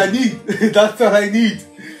 that's all I need. That's all I need.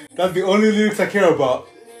 That's the only lyrics I care about.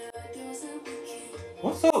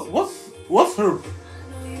 What's her?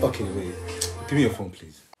 Okay, wait. Give me your phone,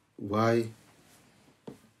 please. Why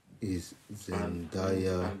is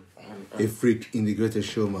Zendaya a freak in The Greatest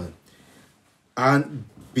Showman? And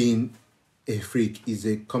being a freak is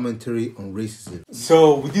a commentary on racism.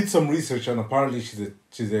 So we did some research, and apparently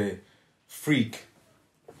she's a freak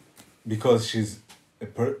because she's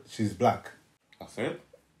black. That's it.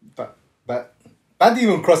 But that didn't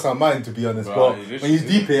even cross our mind, to be honest. Right, But it when you just-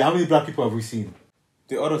 deep it, how many black people have we seen?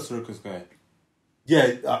 The other circus guy.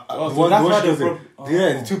 Yeah, Oh, the so one, that's the one why she they does it. broke-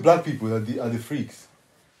 Yeah, the two black people are the freaks.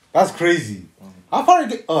 That's crazy. How far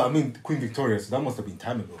did I mean Queen Victoria, so that must have been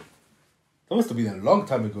time ago. That must have been a long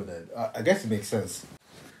time ago then. I guess it makes sense.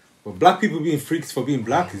 But black people being freaks for being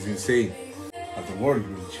black is insane. As the world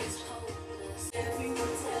really changed.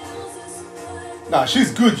 Nah,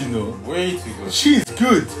 she's good, you know. Way too good. She's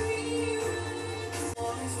good.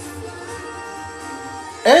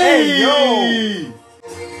 Hey, yo!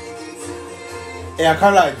 Hey, I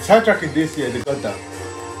can't lie. The soundtrack in this year, they got that.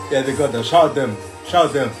 Yeah, they got that. Shout them.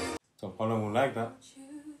 Shout them. Tom Holland will like that.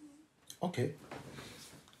 Okay.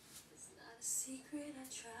 It's not a secret I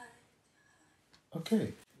tried.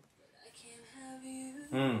 Okay. I can't have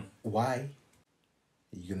you. Why?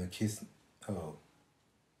 Are you gonna kiss? Oh.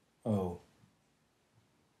 Oh.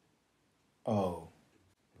 Oh.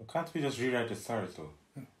 But can't we just rewrite the story though?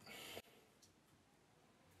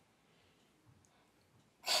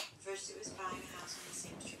 First it was buying a house on the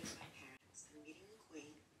same street as my parents, then meeting the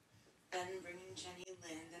Queen, then bringing Jenny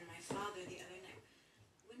Lynn, then my father the other night.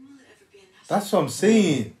 When will it ever be enough? That's what I'm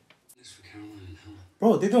saying. This for Caroline and Helen.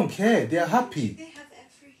 Bro, they don't care. They are happy. They have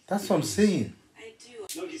everything. That's what I'm saying. I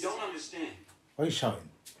do. No, you don't understand. Why are you shouting?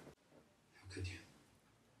 How could you?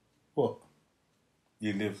 What?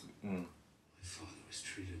 You live. My father was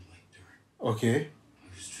treated like dirt. Okay.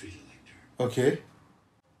 I was treated like dirt. Okay.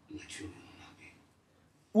 And my children will not be.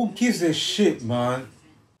 Who gives a shit, man?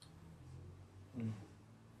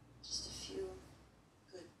 Just a few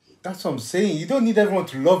good people. That's what I'm saying. You don't need everyone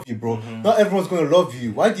to love you, bro. Not everyone's gonna love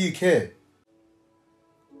you. Why do you care?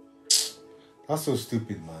 That's so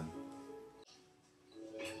stupid, man.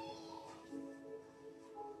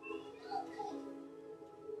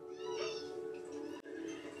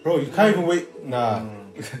 Bro, you can't even wait. Nah.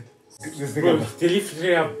 This Bro, nigga, they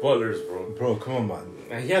literally have ballers, bro. bro, come on, man.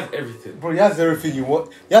 And he has everything. Bro, he has everything you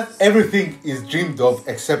want. He has everything is dreamed of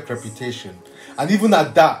except reputation. And even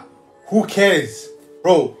at that, who cares?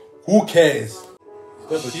 Bro, who cares?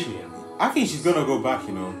 He's cheating. I think she's gonna go back,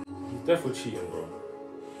 you know. He's definitely cheating, bro.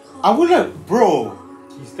 I wouldn't, bro.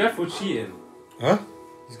 He's definitely cheating. Huh?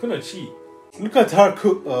 He's gonna cheat. Look at her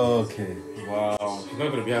cook. Oh, okay. Wow. She's not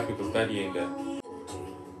gonna be happy because daddy ain't there.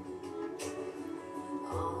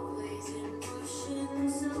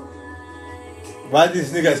 Why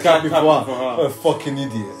this nigga is clapping for her? What a fucking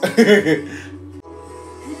idiot.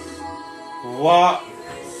 What?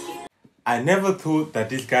 I never thought that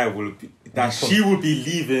this guy will be, that she would be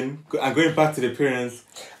leaving and going back to the parents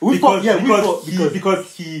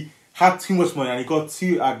because he had too much money and he got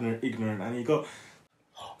too ignorant and he got.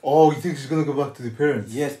 Oh, you think she's gonna go back to the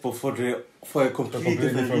parents? Yes, but for a completely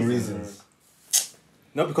different reasons.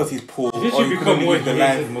 Not because he's poor. He Or literally he become couldn't what live he the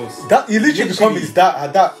hated life. most. That he literally become his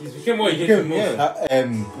dad. He's became what he He hated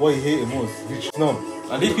became, most. what he hated most. Which is not.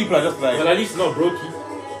 And these people are just like, But at least not brokey.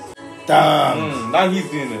 Damn. now he's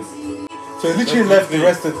doing this. So he literally left the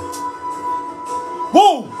rest of.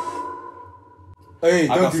 Whoa! Hey,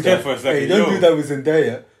 I don't got do scared that. for a second. Hey, don't Yo. do that with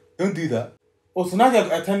Zendaya. Don't do that. Oh, so now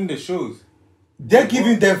they're attending the shows. They're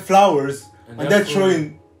giving them flowers and they're they're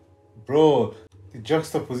throwing. Bro, The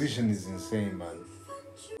juxtaposition is insane, man.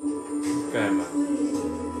 Guy, man.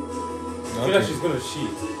 I feel like she's gonna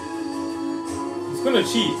cheat. He's gonna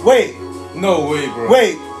cheat. Wait. No way, bro.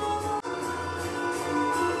 Wait.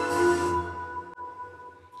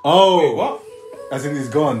 Oh. Wait, what? As in, he's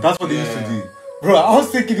gone. That's what they used to do. Bro, I was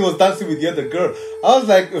thinking he was dancing with the other girl. I was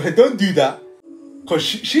like, don't do that. Because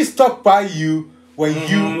she stuck by you when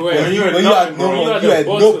you had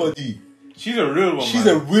nobody. She's a real one, She's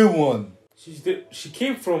a real one. She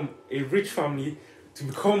came from a rich family to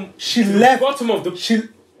become left the bottom of the...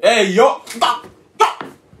 Hey, yo!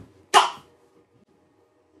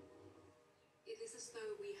 It is as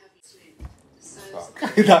though we have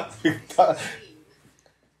lived.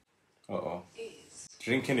 Uh-oh.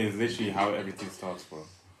 Drinking is literally how everything starts, bro.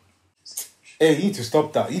 Hey, you need to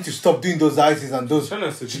stop that. You need to stop doing those eyes and those... Look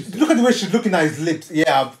at the way she's looking at his lips.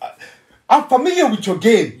 Yeah, I'm familiar with your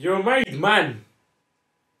game. You're a married man.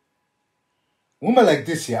 Women like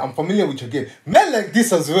this, yeah, I'm familiar with your game. Men like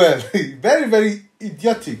this as well. Very, very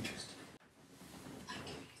idiotic.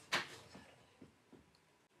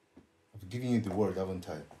 I've given you the word, haven't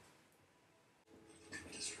I?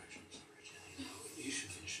 You should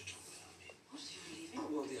finish your talk without me. What, are you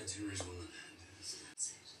leaving? Well, the itineraries will not end. That's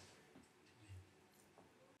it.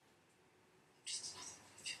 Just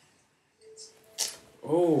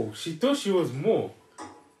another. Oh, she thought she was more.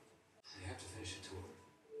 You have to finish your tour.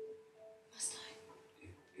 Must I?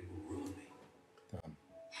 It will ruin me.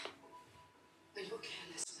 But you're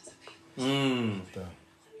careless with other people. Hmm. On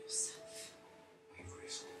yourself. I've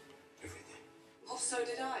risked everything. Well, so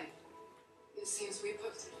did I. It seems we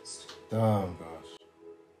both lost. Damn. Gosh.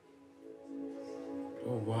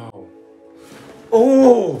 Oh, wow.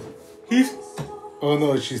 Oh! Oh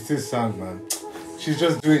no, she still sang, man. She's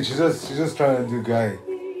just trying to do guy.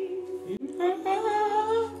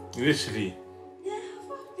 Literally.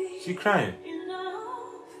 She crying.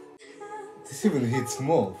 This even hits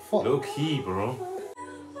more. Fuck. Low key, bro.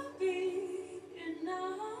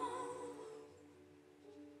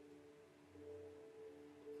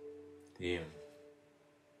 Damn.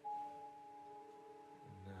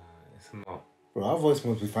 Nah, it's not. Bro, our voice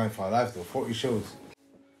must be fine for our life though. 40 shows.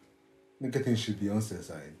 Nigga think she's Beyonce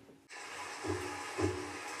side.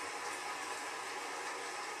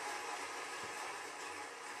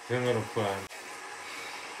 Then gonna plan.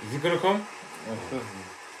 Is he gonna come?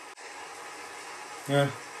 Yeah.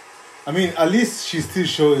 I mean, at least she's still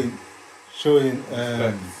showing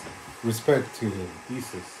respect to him.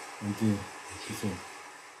 Jesus. Indeed. She's saying.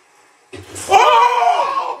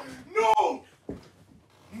 Oh! No!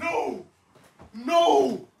 No!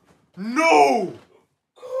 No! No!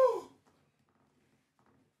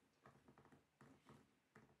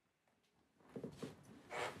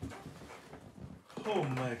 Oh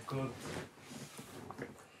my god.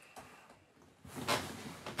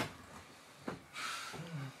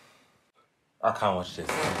 I can't watch this.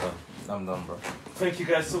 I'm done, bro. Thank you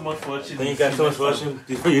guys so much for watching. Thank you guys so much for watching.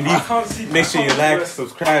 Before you leave, make sure you like,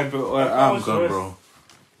 subscribe, or I'm gone, bro.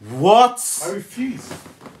 What? I refuse.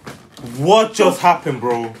 What just happened,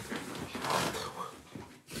 bro?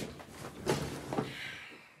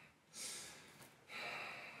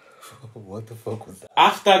 What the fuck was that?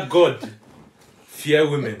 After God, fear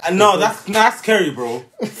women. No, that's scary, bro.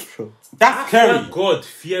 That's scary. After God,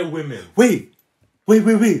 fear women. Wait.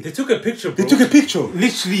 They took a picture, bro.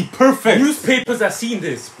 Literally perfect. Newspapers are seeing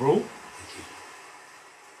this, bro.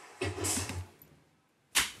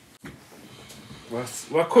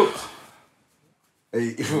 We're cooked.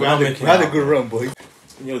 Hey, we had a good run, boy.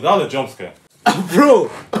 Yo, that was a jump scare. Bro.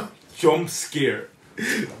 Jump scare.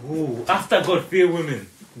 Ooh, after God, fear women.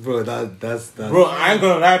 Bro, that's Bro, I ain't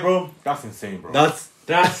gonna lie, bro. That's insane, bro. That's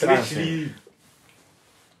literally. insane.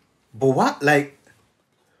 But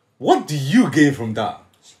what do you gain from that?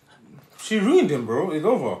 She ruined him, bro. It's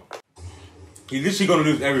over. He's literally gonna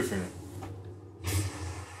lose everything.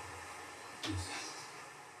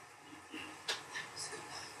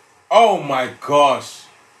 Oh my gosh.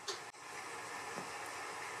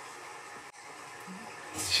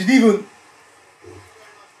 She didn't even.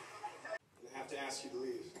 I have to ask you to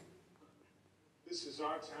leave. This is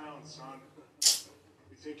our town, son.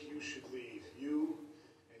 We think you should leave. You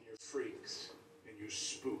and your freaks and your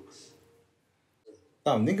spooks.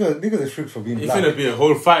 Damn, niggas is freak for being It's black. gonna be a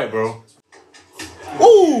whole fight, bro.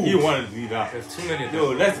 Ooh! He wanted to do that. There's too many.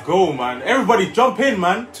 Yo, let's go, man. Everybody jump in,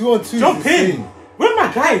 man. 2-on-2. Jump in. Where my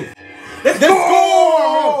guys? Let's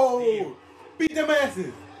go! Beat them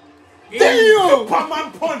asses. Damn!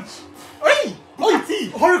 Batman punch. Hey!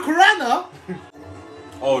 Hurricanrana?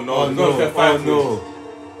 Oh no, no.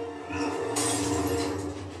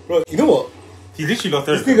 Bro, you know what? He literally lost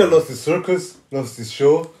This everything. nigga lost his circus, lost his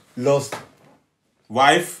show, lost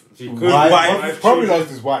Wife. probably lost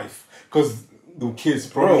his wife. Because the kids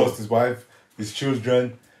probably lost his wife, his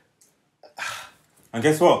children. And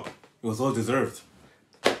guess what? It was all deserved.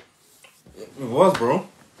 It was, bro.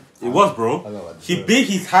 It was, bro. He bit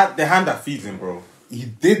the hand that feeds him, bro. He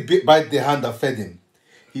did bite the hand that fed him.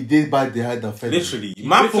 He did bite the hand that fed him. Literally.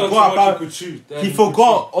 Man forgot about... He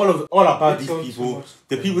forgot all about these too people. much.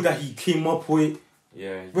 The people that he came up with.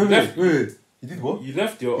 Yeah. Wait. He did what? You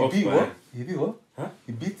left your He off beat behind. what? He beat what? Huh?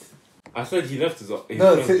 He beat? I said he left his No,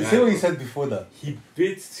 friends say behind. what you said before that. He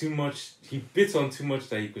bit too much. He bit on too much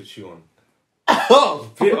that he could chew on.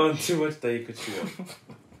 Oh! Bit on too much that he could chew on.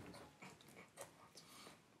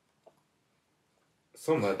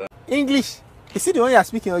 Something like that. English. Is it the one you are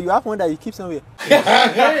speaking or you have one that you keep somewhere?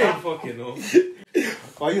 I fucking know.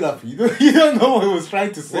 Why are you laughing? You don't know what he was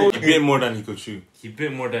trying to say. He bit more than he could chew. He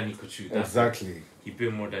bit more than he could chew. That's Exactly. it. He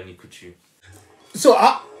bit more than he could chew. So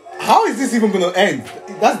how is this even going to end?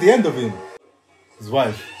 That's the end of him. His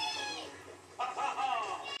wife.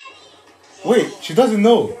 Wait, she doesn't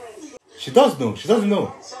know. She does know. She doesn't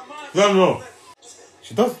know. No.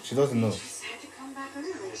 She doesn't know.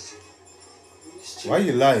 Why are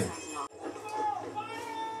you lying?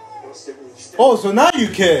 Oh, so now you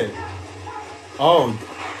care. Oh,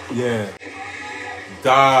 yeah.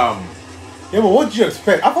 Damn. Yeah, but what did you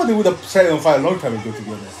expect? I thought they would have set it on fire a long time ago, to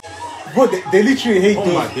be honest. Bro, they literally hate Oh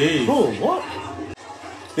those. my days. Bro, what?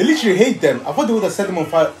 They literally hate them. I thought they would have set them on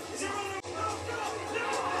fire.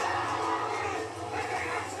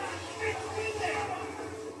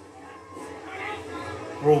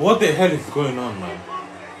 Bro, what the hell is going on, man?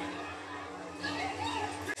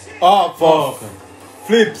 Oh, for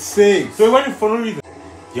flip's sake. So when you for no reason,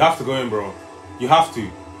 you have to go in, bro. You have to.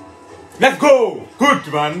 Let's go.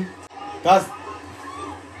 Good, man. That's...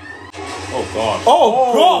 Oh gosh.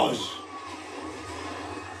 Oh, gosh.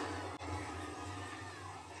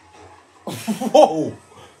 Whoa.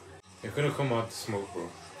 They're gonna come out to smoke, bro.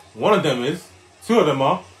 One of them is. Two of them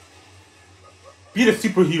are. Be the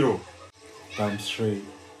superhero. Damn straight.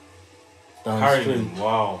 Damn Carry straight. him.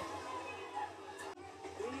 Wow.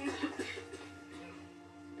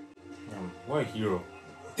 What a hero.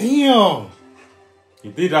 Damn. He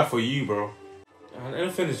did that for you, bro. An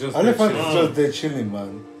elephant is just. Elephant chilling. is just there chilling,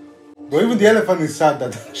 man. But even the elephant is sad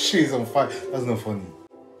that she is on fire. That's not funny.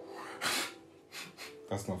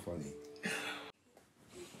 That's not funny.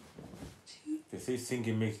 They say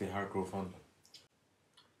singing makes the heart grow fonder.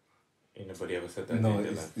 Ain't nobody ever said that. No, in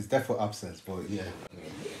their life. it's there for absence, but yeah.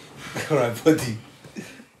 Alright, buddy.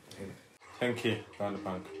 10k down the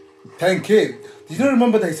bank. 10k. Did you not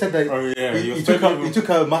remember that he said that Oh, yeah, he took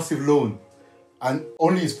a massive loan and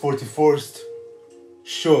only his 41st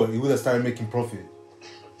show he would have started making profit.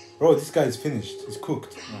 Bro, this guy is finished. He's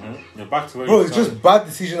cooked. Mm-hmm. You're back to where Bro, you it's started. just bad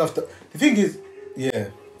decision after. The thing is, yeah.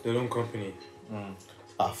 Their own company.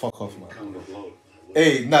 Fuck off, man.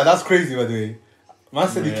 Hey, nah, that's crazy, by the way. Man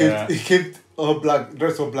said he came all black,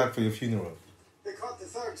 dressed all black for your funeral. They caught the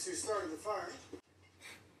thugs who started the fire.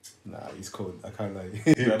 Nah, he's cold. I can't lie.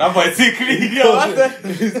 Yeah, that boy sick. Yo, I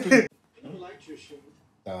never liked your show,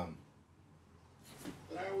 Damn.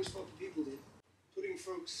 but I always felt the people did. Putting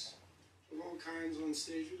folks of all kinds on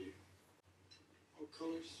stage with you. All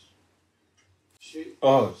colors, shapes,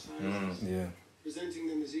 Oh, sizes, yeah. presenting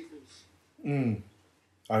them as equals.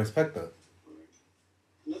 I respect that.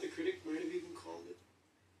 Another critic might have even called it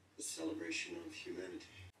a celebration of humanity.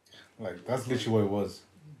 Like, that's literally what it was.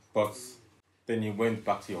 But then you went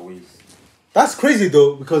back to your ways. That's crazy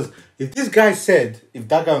though, because if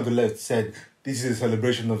that guy on the left said, this is a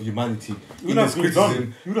celebration of humanity, in his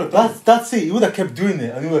criticism, that's it. He would have kept doing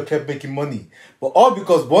it and he would have kept making money. But all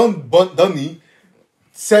because one Dunny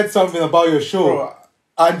said something about your show, bro,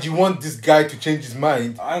 and you want this guy to change his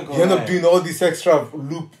mind, you end up doing all this extra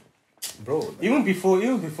loop. Bro, even before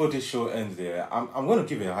this show ends, there, I'm gonna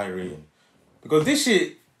give it a high rating because this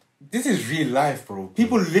is real life, bro.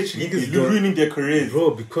 People literally ruining their careers,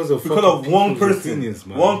 bro, because of one person, opinions,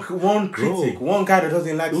 man. one critic, one guy that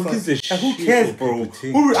doesn't like who gives a shit who cares, what bro? people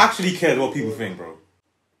think? Who actually cares what people think, bro?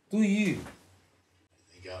 Do you?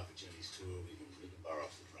 Thank God for Jenny's tour. We can free the bar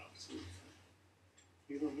off the drops.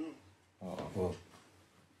 You don't know. Oh, well.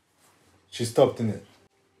 She stopped in it.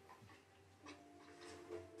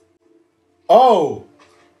 Oh!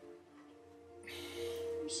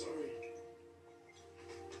 I'm sorry.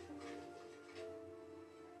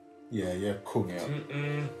 Yeah, you're cooked.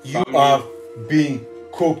 Yeah. You are being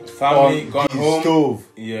cooked Family on gone the home. stove.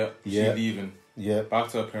 Yeah, Yeah. she leaving. Yeah. Back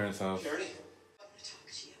to her parents' house. I want to talk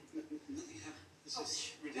to you. Nothing happened. This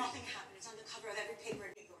is ridiculous. Nothing happened. It's on the cover of every paper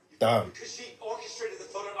in New York. Damn. Because she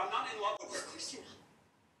not in love with her. Of course you're not.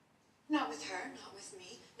 Not with her, not with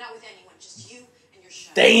me, not with anyone. Just you and your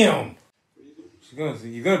show. Damn. He's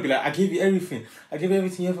gonna be like, I gave you everything. I gave you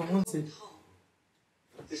everything you ever wanted. Home.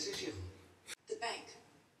 This is you. The bank.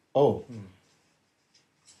 Oh.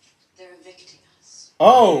 They're evicting us.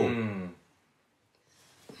 Oh. Why didn't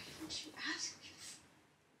you ask me?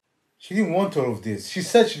 She didn't want all of this. She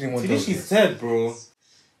said she didn't want all of She this. said, bro.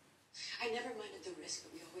 I never minded the risk,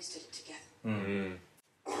 but we always did it together.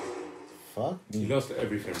 Fuck He me. lost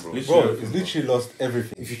everything, bro. Bro, he's literally lost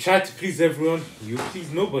everything. If you try to please everyone, you please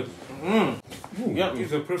nobody. Yeah,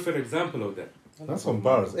 he's a perfect example of that. That's some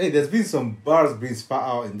bars. Hey, there's been some bars being spat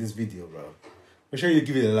out in this video, bro. Make sure you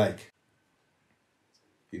give it a like.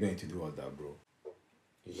 You don't need to do all that, bro.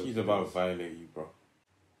 He's about to violate you, bro.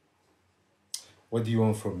 What do you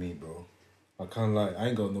want from me, bro? I can't lie. I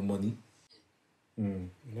ain't got no money. You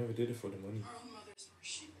never did it for the money. Our own mothers were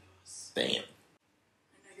ashamed of us. Damn. I know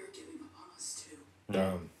you're giving up on us too.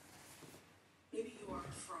 Damn. Maybe you are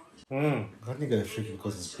a fraud. I think I freak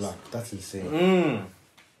because it's black. That's insane.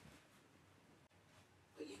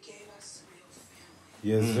 But you gave us a real family.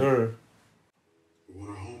 Yes, sir. We want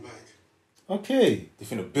our home back. Okay. They're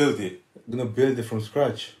finna build it. I'm gonna build it from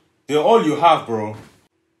scratch. They're all you have, bro. A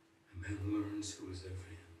man learns who is there for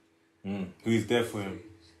him. Who is there for him?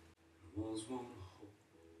 The walls won't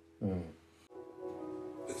hold.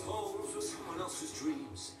 The homes of someone else's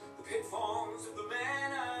dreams. The pitfalls of the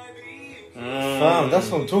man I be. Fam, that's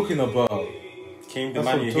what I'm talking about. Came the That's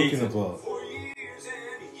man what you I'm talking hated. about. For years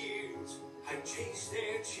and years, I chased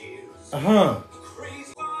their cheers.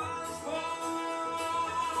 Crazy was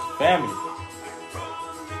born. Family.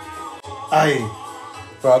 Aye.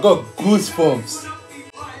 Bro, I got goosebumps.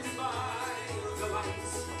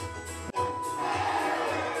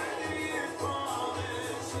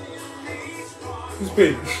 Who's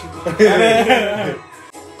paid?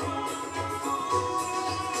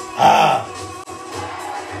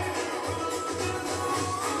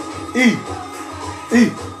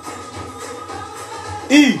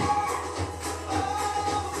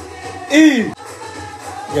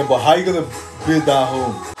 Yeah, but how you gonna build that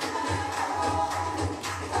home?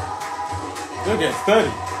 You'll get sturdy.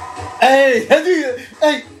 Hey, hey,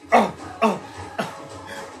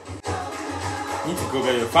 You need to go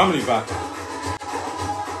get your family back.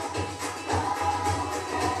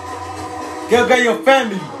 go get your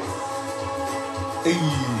family. Hey,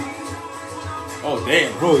 Oh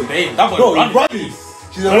damn, bro, damn, that boy bro, running. running.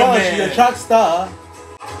 She's a runner. She's a track star.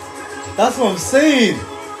 That's what I'm saying.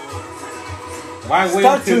 Why wait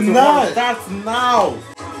Start till tonight. tomorrow? Start now.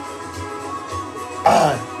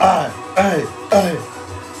 Hey.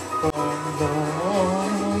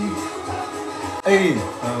 Hey,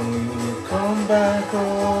 I'm gonna come back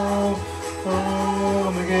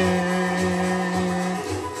home again.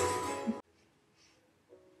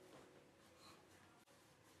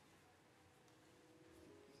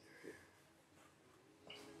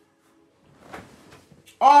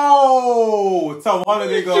 Oh, it's a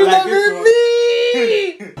holiday girl Should like have this been one. me.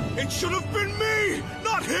 It should have been me,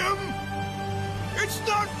 not him. It's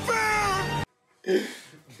not fair.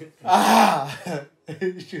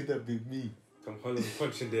 It should have been me. I'm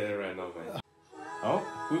punching the air right now, man. Oh,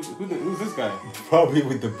 who's this guy? Probably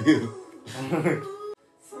with the bill.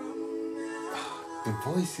 The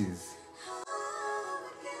voices.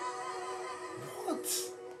 What?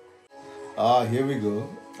 Here we go.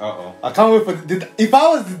 Uh-oh. I can't wait for if I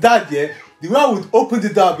was the dad, yeah, the way I would open the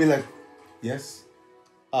door, I'd be like, yes.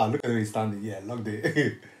 Look at the way he's standing. Yeah, locked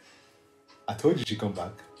it. I told you she'd come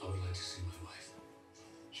back. I would like to see my wife.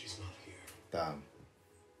 She's not here. Damn.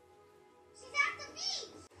 She's at the beach.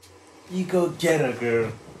 You go get her,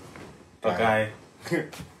 girl. Okay. I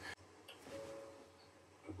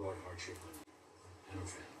brought hardship on you and her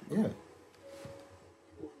family.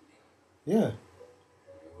 Yeah. Yeah. I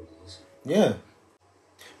wouldn't listen. Yeah.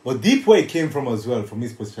 But deep where it came from as well, from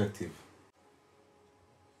his perspective.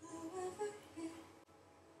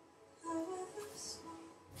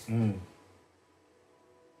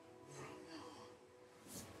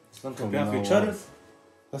 It's not gonna be after each other.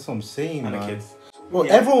 That's what I'm saying, And the man. kids. Bro,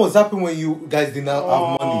 everyone was happy when you guys did not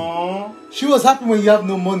have money. She was happy when you have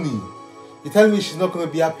no money. You're telling me she's not gonna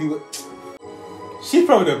be happy with... She's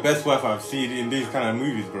probably the best wife I've seen in these kind of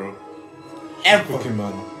movies, bro. Fucking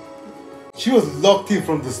man. She was locked in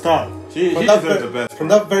from the start. She from deserves the best, From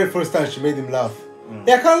that very first time, she made him laugh.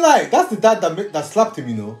 Yeah, I can't lie. That's the dad that slapped him,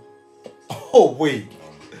 you know. Oh, wait.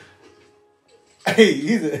 Hey,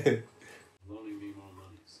 he's a... Loaning me more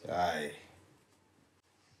money. So Aye.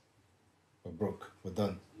 We're broke. We're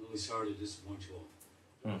done. I'm really sorry to disappoint you all.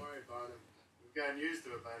 Don't worry about it. We've gotten used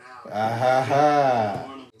to it by now. Aha.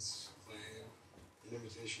 Ornaments.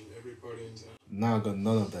 turns out. Now I got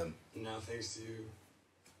none of them. And now, thanks to you,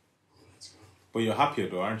 all that's gone. But you're happier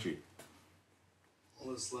though, aren't you? All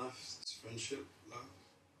that's left is friendship, love,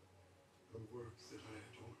 the work that I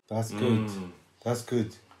adore. That's good. That's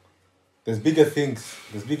good. There's bigger things.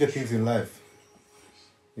 There's bigger things in life.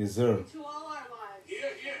 Yes, sir. To all our lives. Yeah.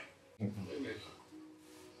 Wait a minute.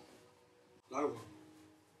 I won.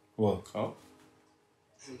 What? Oh.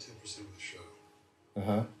 And 10% of the show.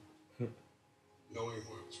 Uh-huh. Knowing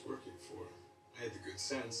who I was working for, I had the good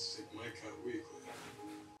sense to take my cut weekly.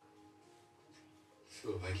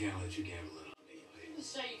 Philip, I can't let you gamble it on me.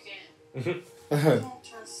 Just say you can. Don't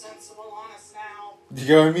turn sensible on us now. Do you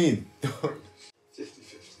get what I mean?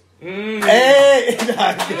 50-50.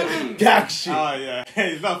 Hey! Gag shit. Oh yeah,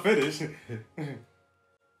 hey, it's not finished.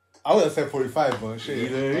 I would have said 45, but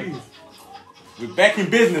shit. We're back in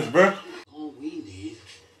business, bro. All we need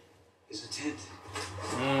is a tent.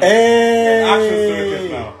 Hey! Action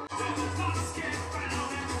circus now.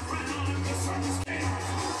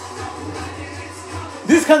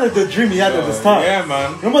 This is kind of the dream he had at the start. Yeah,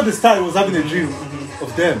 man. Remember at the start he was having a dream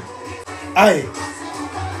of them. Aye.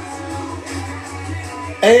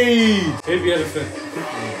 Hey! Baby elephant.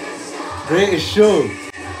 Greatest show.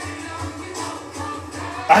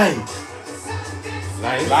 Aye.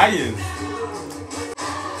 Lions.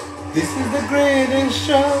 This is the greatest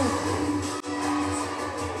show.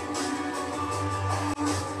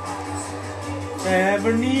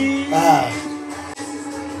 Ever need.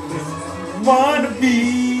 Wanna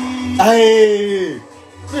be. Aye.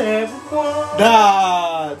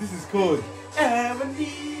 Nah, this is cool. Ever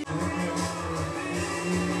need.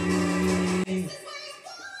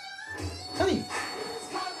 Honey.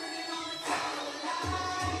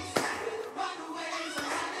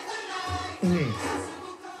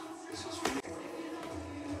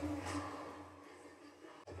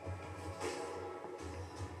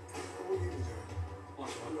 Watch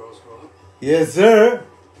my girls grow up. Yes, sir.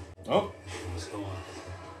 Oh. Let's go on.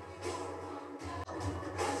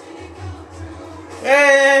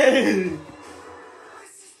 Hey!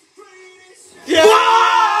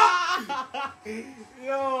 Yeah!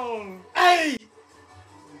 Yo. Hey!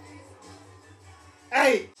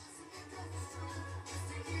 Hey!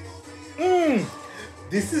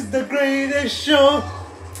 This is the greatest show.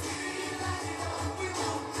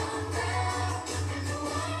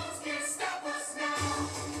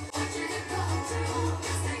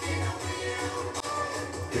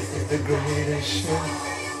 This is the greatest show.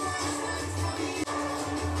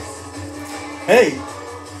 Hey!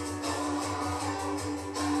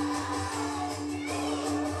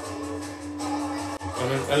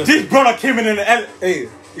 This brother came in the L. Hey,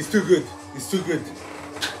 it's too good. It's too good.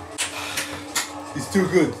 It's too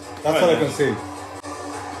good. That's all I can say.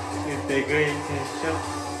 It's the greatest show.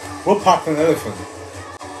 What part of an elephant?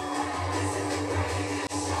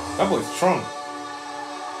 That boy's strong.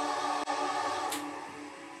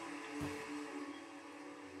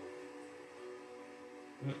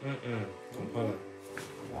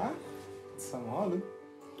 Sam Holland.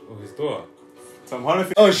 Oh, his daughter. Some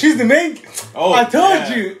Holland. Oh, she's the main. Oh, I told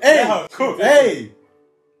yeah. you. Hey, Yeah, cool. Hey,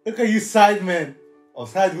 look at you, side men or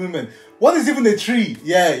side women. What is even a tree?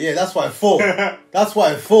 Yeah, that's why I fall. That's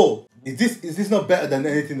why I fall. Is this not better than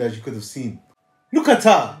anything that you could have seen? Look at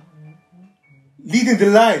her leading the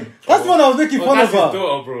line. That's the one I was making fun of That's his her.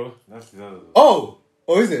 daughter, bro. That's the other. Oh,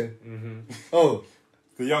 is it? Oh,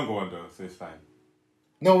 The younger one though, so it's fine.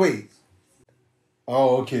 no, wait.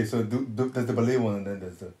 Oh, okay. So there's the ballet one, and then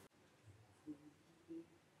there's the.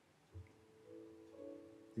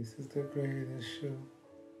 This is the greatest show.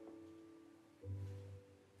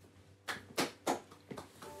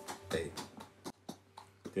 Hey.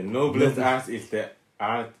 The noblest art is that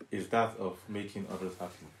of making others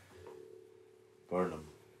happy. Barnum.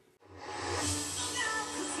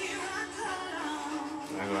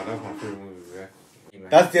 That's my favorite movie, yeah.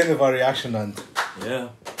 That's the end of our reaction, and Yeah,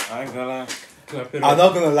 I ain't gonna. I'm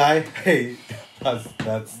not gonna lie. Hey, that's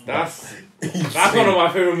That's insane. one of my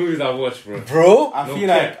favorite movies I've watched, bro. Bro. I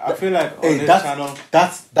feel like on Hey, this that's channel.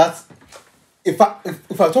 that's if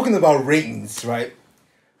I'm talking about ratings, right?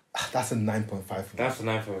 That's a 9.5. That's a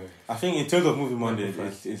 9 for me. I think in terms of Movie Monday,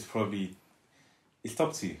 it's probably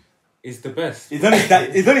top 2. It's the best. It's only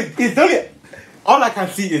that. It's only. All I can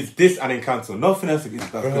see is this and Encanto. Nothing else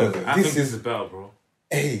is that. Bro. Good. I This think this is- is better, bro.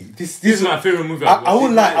 Hey, this This is my favorite movie I I've watched.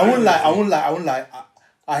 won't lie.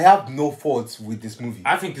 I have no faults with this movie.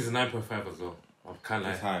 I think it's a 9.5 as well. I can't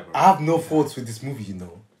lie. It's high, bro. I have no faults with this movie, you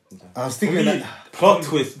know. I was thinking that. Plot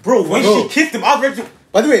twist, bro. When Bro. she kissed him, I was ready to.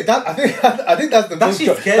 By the way, I think that's the That most shit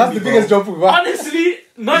jump, scared that's me, the bro. biggest jump we've had. Honestly,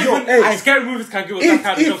 Not Yo, even hey, scary movies can give us that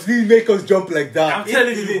kind of if they make us jump like that, I'm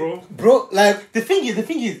telling you, bro, like the thing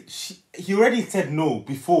is, he already said no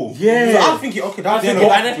before. Yeah. So I'm thinking, okay, that's the end of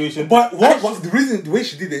that situation. But what was the reason? The way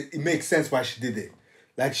she did it makes sense why she did it.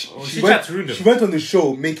 Like she tried to ruin them. she went on the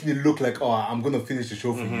show making it look like, oh, I'm gonna finish the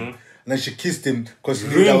show for you, and then she kissed him because she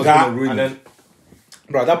knew that was gonna ruin it.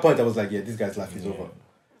 Bro, at that point I was like, yeah, this guy's life is over.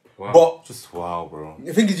 Wow. But just wow, bro.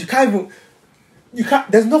 The thing is, you can't.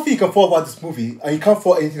 There's nothing you can fault about this movie, and you can't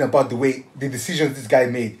fault anything about the decisions this guy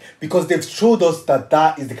made, because they've showed us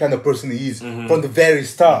that is the kind of person he is from the very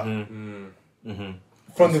start.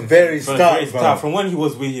 From the very start, from when he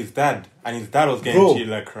was with his dad, and his dad was getting treated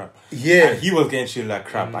like crap. Yeah, and he was getting treated like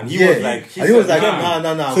crap, and he was like,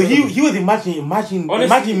 nah. So he was imagine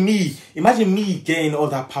me getting all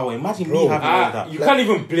that power. Imagine me having all that. You can't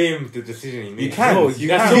even blame the decision he made. You can't. You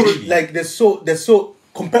can't. Like there's so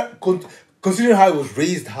considering how he was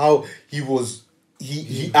raised, how he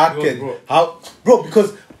acted, bro.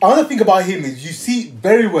 Because another thing about him is you see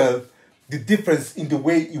very well the difference in the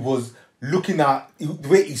way he was looking at, the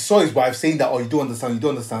way he saw his wife saying that, oh, you don't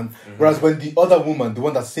understand. Whereas when the other woman, the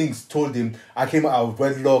one that sings, told him, I came out of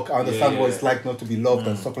wedlock, I understand what it's like not to be loved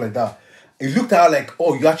and stuff like that. He looked at her like,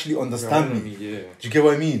 oh, you actually understand me. Yeah. Do you get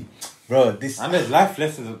what I mean? Bro, this... And there's life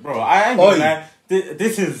lessons, bro. I ain't gonna lie.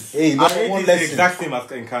 This is... Hey, number one lesson. The exact same as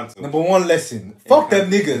Encanto. Number one lesson. Fuck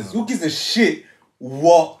them niggas. Who gives a shit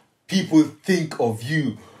what people think of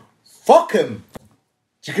you? Fuck them.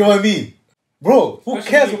 Do you get what I mean? Bro, who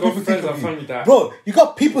cares what people think of you? Bro, you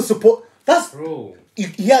got people support. Bro.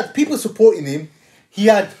 He had people supporting him. He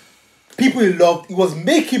had people he loved. He was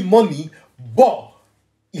making money, but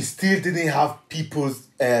he still didn't have people's...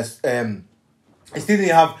 he still didn't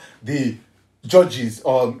have the judges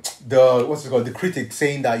or the critics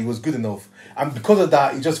saying that he was good enough. And because of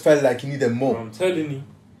that, he just felt like he needed more. Bro, I'm telling you.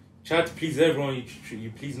 Try to please everyone,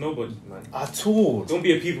 you please nobody, man. At all. Don't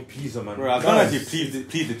be a people pleaser, man. Bro, as long as you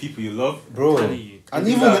please the people you love, bro. And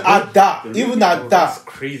even at that, that's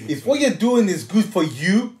crazy. If what you're doing is good for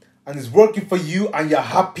you and it's working for you and you're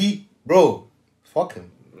happy, bro, fuck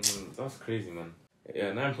him. That's crazy, man.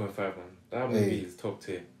 Yeah, 9.5, man. That movie is top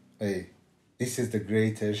tier. Hey, this is the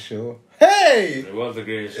greatest show. Hey! It was the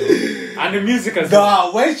greatest show. And the music as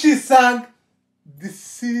well. When she sang,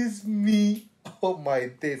 "This is me." Oh my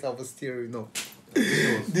days, I was tearing up.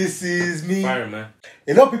 This is me. Fire, man.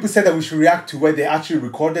 A lot of people said that we should react to where they actually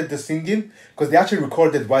recorded the singing, because they actually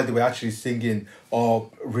recorded while they were actually singing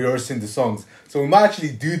or rehearsing the songs. So we might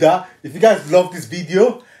actually do that. If you guys love this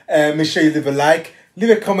video, make sure you leave a like,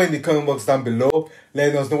 leave a comment in the comment box down below,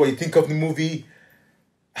 letting us know what you think of the movie.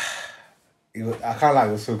 I can't lie,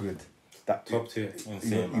 it was so good. Top tier.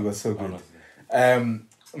 It was so good.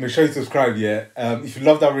 Make sure you subscribe, yeah. If you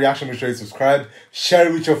love that reaction, make sure you subscribe. Share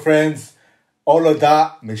it with your friends. All of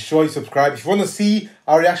that, make sure you subscribe. If you want to see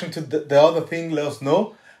our reaction to the other thing, let us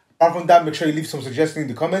know. Apart from that, make sure you leave some suggestions in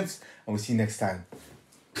the comments. And we'll see you next time.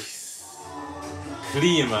 Peace.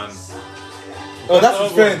 Clean, man. Oh, that's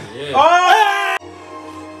his friend. Yeah. Oh!